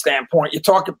organization standpoint.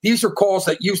 These are calls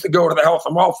that used to go to the health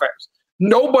and welfares.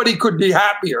 Nobody could be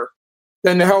happier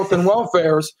than the health and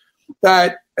welfares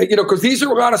that, because these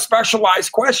are a lot of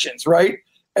specialized questions, right?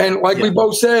 And like we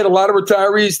both said, a lot of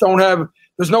retirees don't have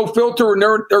There's no filter, and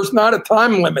there's not a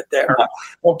time limit there.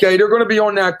 Okay, they're going to be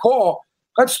on that call.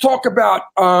 Let's talk about.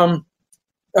 And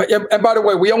by the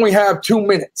way, we only have 2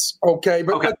 minutes. Okay,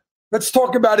 but let's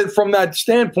talk about it from that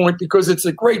standpoint because it's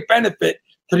a great benefit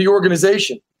to the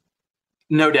organization.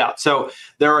 No doubt. So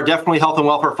there are definitely health and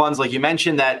welfare funds, like you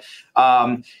mentioned, that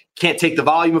can't take the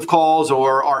volume of calls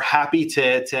or are happy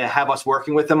to have us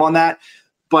working with them on that.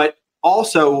 But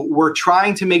also, we're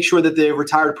trying to make sure that the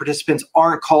retired participants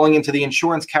aren't calling into the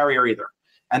insurance carrier either.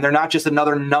 And they're not just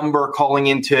another number calling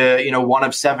into, one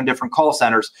of 7 different call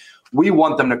centers. We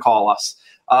want them to call us.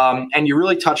 And you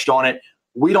really touched on it.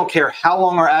 We don't care how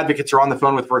long our advocates are on the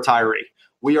phone with a retiree.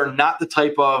 We are not the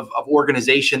type of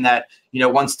organization that,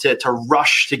 wants to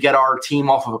rush to get our team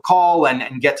off of a call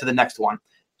and get to the next one.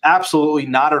 Absolutely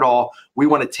not at all. We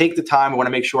want to take the time. We want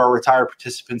to make sure our retired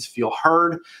participants feel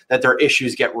heard, that their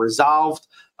issues get resolved.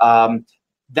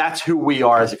 That's who we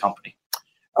are as a company.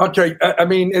 Okay. I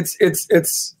mean, it's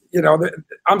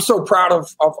I'm so proud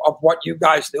of what you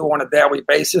guys do on a daily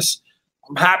basis.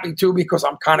 I'm happy too, because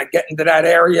I'm kind of getting to that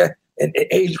area in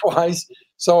age-wise.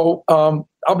 So I'll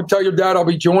tell your dad I'll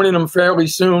be joining them fairly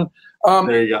soon.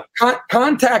 There you go.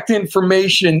 Contact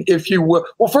information, if you will.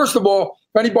 Well, first of all,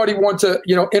 if anybody wants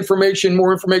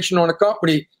more information on the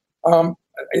company,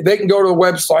 they can go to the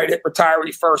website at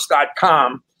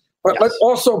RetireeFirst.com. But let's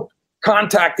also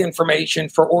contact information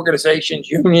for organizations,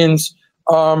 unions,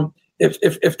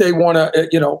 if they want to,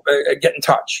 get in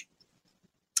touch.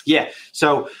 Yeah.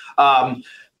 So on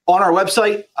our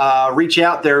website, reach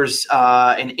out. There's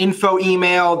an info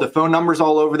email. The phone number's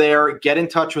all over there. Get in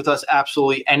touch with us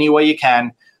absolutely any way you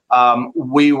can.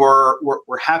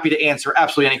 We're happy to answer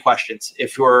absolutely any questions.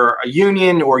 If you're a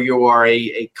union or you are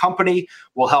a company,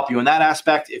 we'll help you in that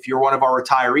aspect. If you're one of our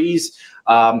retirees,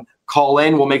 call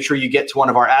in. We'll make sure you get to one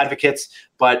of our advocates.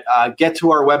 But get to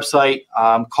our website,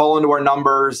 call into our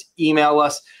numbers, email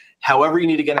us. However you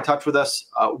need to get in touch with us,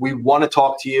 we want to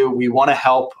talk to you. We want to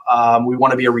help. We want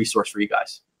to be a resource for you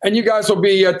guys. And you guys will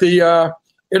be at the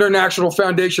International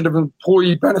Foundation of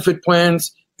Employee Benefit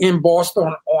Plans in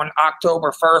Boston on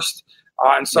October 1st.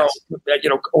 And so,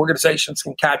 organizations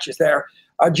can catch us there.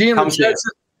 Gian Ricchezza,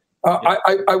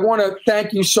 I want to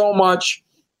thank you so much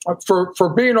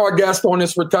for being our guest on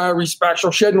this retiree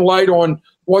special, shedding light on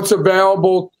what's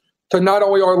available to not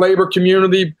only our labor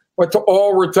community, but to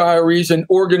all retirees and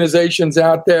organizations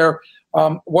out there.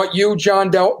 What you, John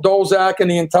Dolzak,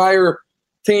 and the entire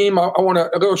team, I want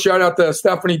a little shout out to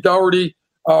Stephanie Doherty,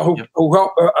 who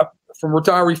helped from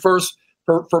RetireeFirst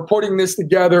for putting this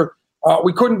together.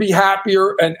 We couldn't be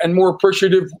happier and more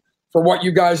appreciative for what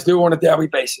you guys do on a daily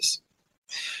basis.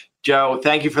 Joe,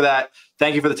 thank you for that.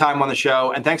 Thank you for the time on the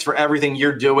show, and thanks for everything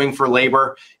you're doing for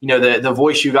labor. The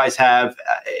voice you guys have,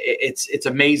 it's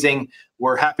amazing.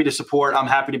 We're happy to support. I'm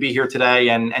happy to be here today,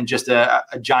 and just a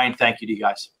giant thank you to you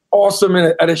guys. Awesome,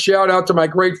 and a shout out to my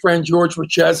great friend George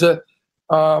Ricchezza.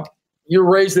 You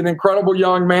raised an incredible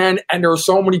young man, and there are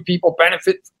so many people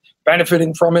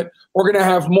benefiting from it. We're going to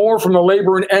have more from the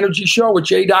Labor and Energy Show with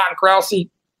J. Dot and Krause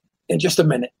in just a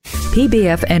minute.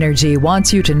 PBF Energy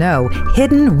wants you to know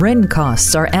hidden RIN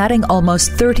costs are adding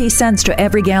almost 30 cents to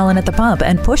every gallon at the pump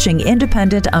and pushing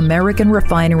independent American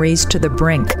refineries to the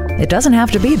brink. It doesn't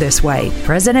have to be this way.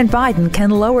 President Biden can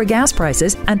lower gas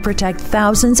prices and protect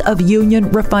thousands of union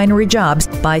refinery jobs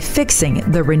by fixing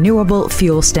the renewable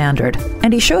fuel standard.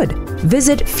 And he should.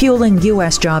 Visit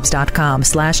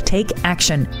fuelinusjobs.com/take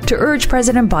action to urge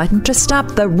President Biden to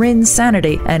stop the RIN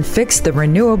sanity and fix the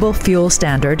renewable fuel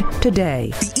standard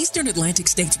today. The Eastern Atlantic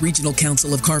States Regional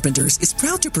Council of Carpenters is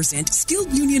proud to present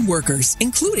skilled union workers,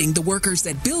 including the workers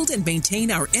that build and maintain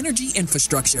our energy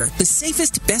infrastructure. The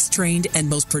safest, best trained, and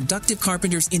most productive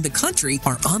carpenters in the country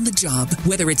are on the job.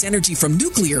 Whether it's energy from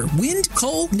nuclear, wind,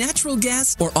 coal, natural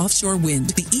gas, or offshore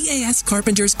wind, the EAS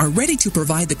carpenters are ready to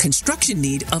provide the construction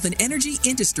need of an energy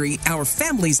industry our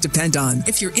families depend on.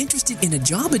 If you're interested in a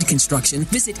job in construction,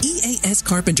 visit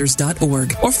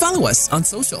eascarpenters.org or follow us on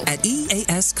social at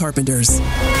EAS Carpenters.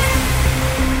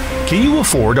 Can you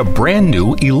afford a brand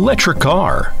new electric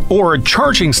car or a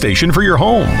charging station for your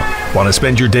home? Want to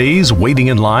spend your days waiting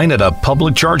in line at a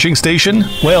public charging station?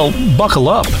 Well, buckle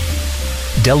up.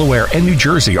 Delaware and New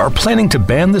Jersey are planning to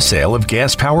ban the sale of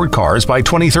gas-powered cars by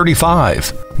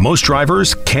 2035. Most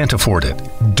drivers can't afford it,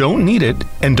 don't need it,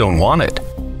 and don't want it.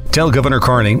 Tell Governor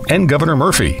Carney and Governor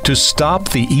Murphy to stop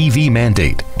the EV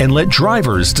mandate and let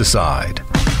drivers decide.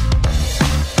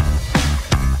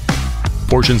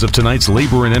 Portions of tonight's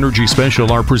Labor and Energy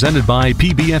Special are presented by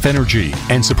PBF Energy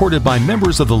and supported by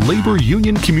members of the labor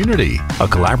union community, a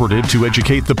collaborative to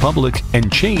educate the public and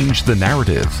change the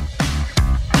narrative.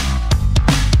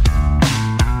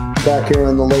 Back here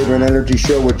on the Labor and Energy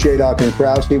Show with J-Doc and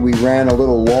Krause. We ran a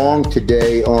little long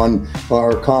today on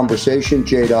our conversation,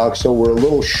 J-Doc, so we're a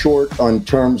little short on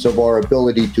terms of our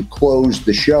ability to close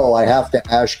the show. I have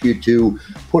to ask you to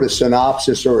put a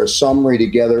synopsis or a summary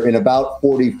together in about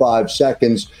 45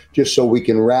 seconds, just so we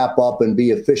can wrap up and be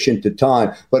efficient to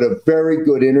time. But a very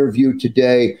good interview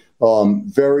today,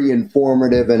 very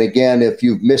informative. And again, if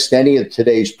you've missed any of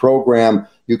today's program,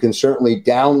 you can certainly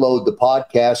download the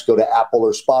podcast, go to Apple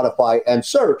or Spotify, and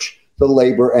search the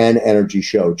Labor and Energy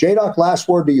Show. J-Doc, last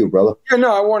word to you, brother.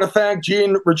 I want to thank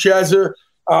Gian Ricchezza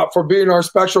for being our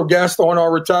special guest on our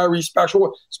retiree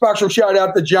special. Special shout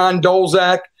out to John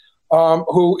Dolzak,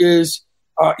 who is,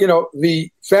 the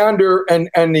founder and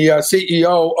the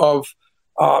CEO of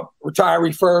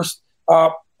RetireeFirst.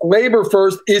 Labor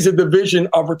First is a division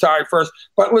of RetireeFirst.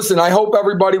 But listen, I hope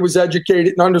everybody was educated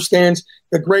and understands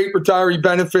the great retiree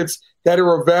benefits that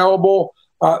are available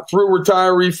through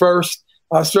RetireeFirst.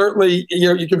 Certainly,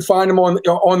 you can find them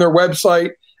on their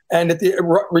website and at the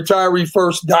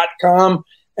retireefirst.com.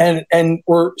 And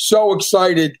we're so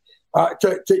excited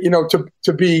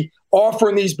to be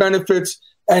offering these benefits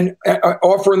and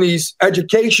offering these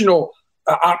educational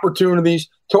opportunities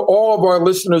to all of our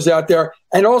listeners out there,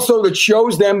 and also that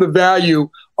shows them the value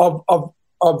of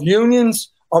unions,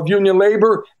 of union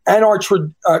labor, and our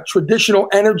traditional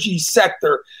energy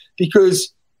sector,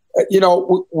 because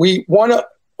we want to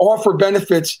offer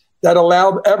benefits that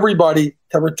allow everybody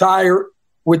to retire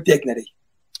with dignity.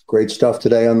 Great stuff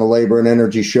today on the Labor and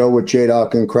Energy Show with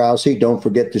J-Doc and Krause. Don't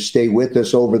forget to stay with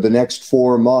us over the next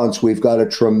 4 months. We've got a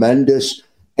tremendous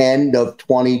end of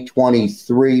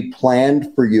 2023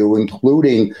 planned for you,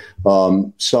 including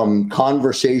some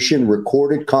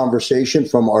recorded conversation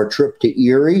from our trip to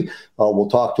Erie. We'll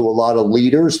talk to a lot of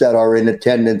leaders that are in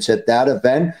attendance at that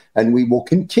event, and we will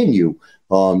continue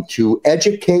to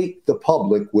educate the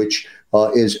public, which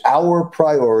is our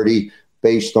priority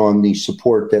based on the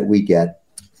support that we get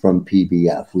from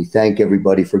PBF. We thank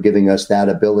everybody for giving us that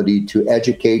ability to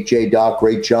educate. J-Doc,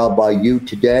 great job by you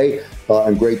today,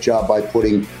 and great job by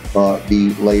putting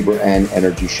the Labor and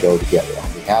Energy Show together.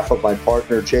 On behalf of my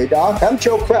partner, J-Doc, I'm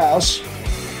Joe Krause.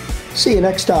 See you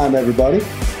next time, everybody.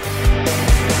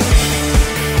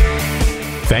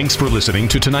 Thanks for listening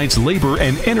to tonight's Labor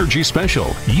and Energy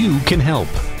Special. You can help.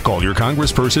 Call your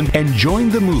congressperson and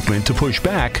join the movement to push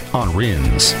back on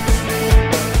RINs.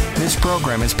 This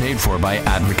program is paid for by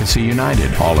Advocacy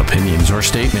United. All opinions or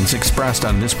statements expressed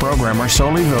on this program are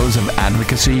solely those of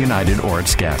Advocacy United or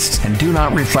its guests and do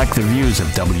not reflect the views of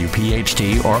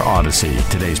WPHT or Odyssey.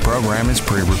 Today's program is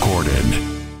pre-recorded.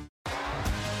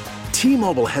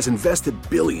 T-Mobile has invested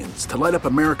billions to light up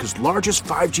America's largest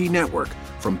 5G network,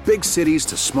 from big cities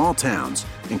to small towns,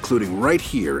 including right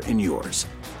here in yours.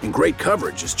 And great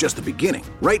coverage is just the beginning.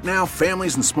 Right now,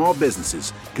 families and small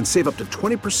businesses can save up to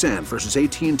 20% versus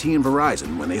AT&T and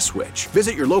Verizon when they switch.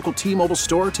 Visit your local T-Mobile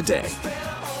store today.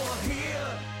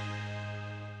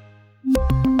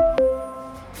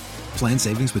 Plan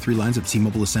savings with 3 lines of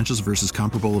T-Mobile Essentials versus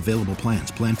comparable available plans.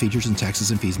 Plan features and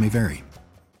taxes and fees may vary.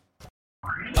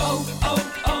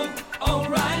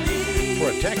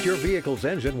 Protect your vehicle's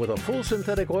engine with a full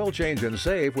synthetic oil change and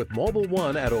save with Mobil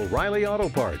 1 at O'Reilly Auto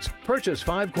Parts. Purchase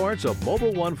 5 quarts of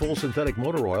Mobil 1 full synthetic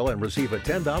motor oil and receive a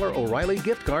 $10 O'Reilly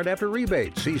gift card after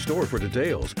rebate. See store for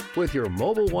details. With your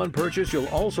Mobil 1 purchase, you'll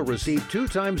also receive 2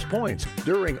 times points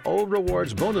during O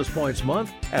Rewards Bonus Points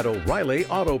Month at O'Reilly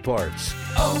Auto Parts.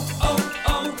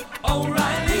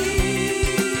 O'Reilly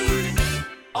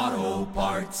Auto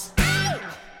Parts.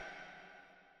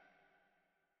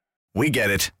 We get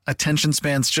it. Attention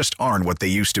spans just aren't what they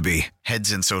used to be. Heads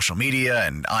in social media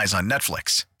and eyes on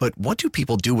Netflix. But what do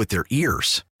people do with their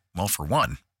ears? Well, for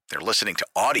one, they're listening to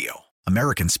audio.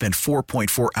 Americans spend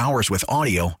 4.4 hours with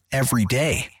audio every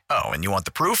day. Oh, and you want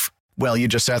the proof? Well, you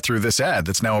just sat through this ad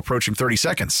that's now approaching 30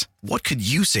 seconds. What could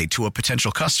you say to a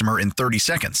potential customer in 30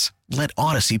 seconds? Let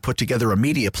Odyssey put together a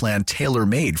media plan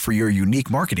tailor-made for your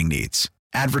unique marketing needs.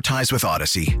 Advertise with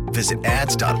Odyssey. Visit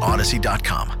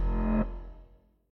ads.odyssey.com.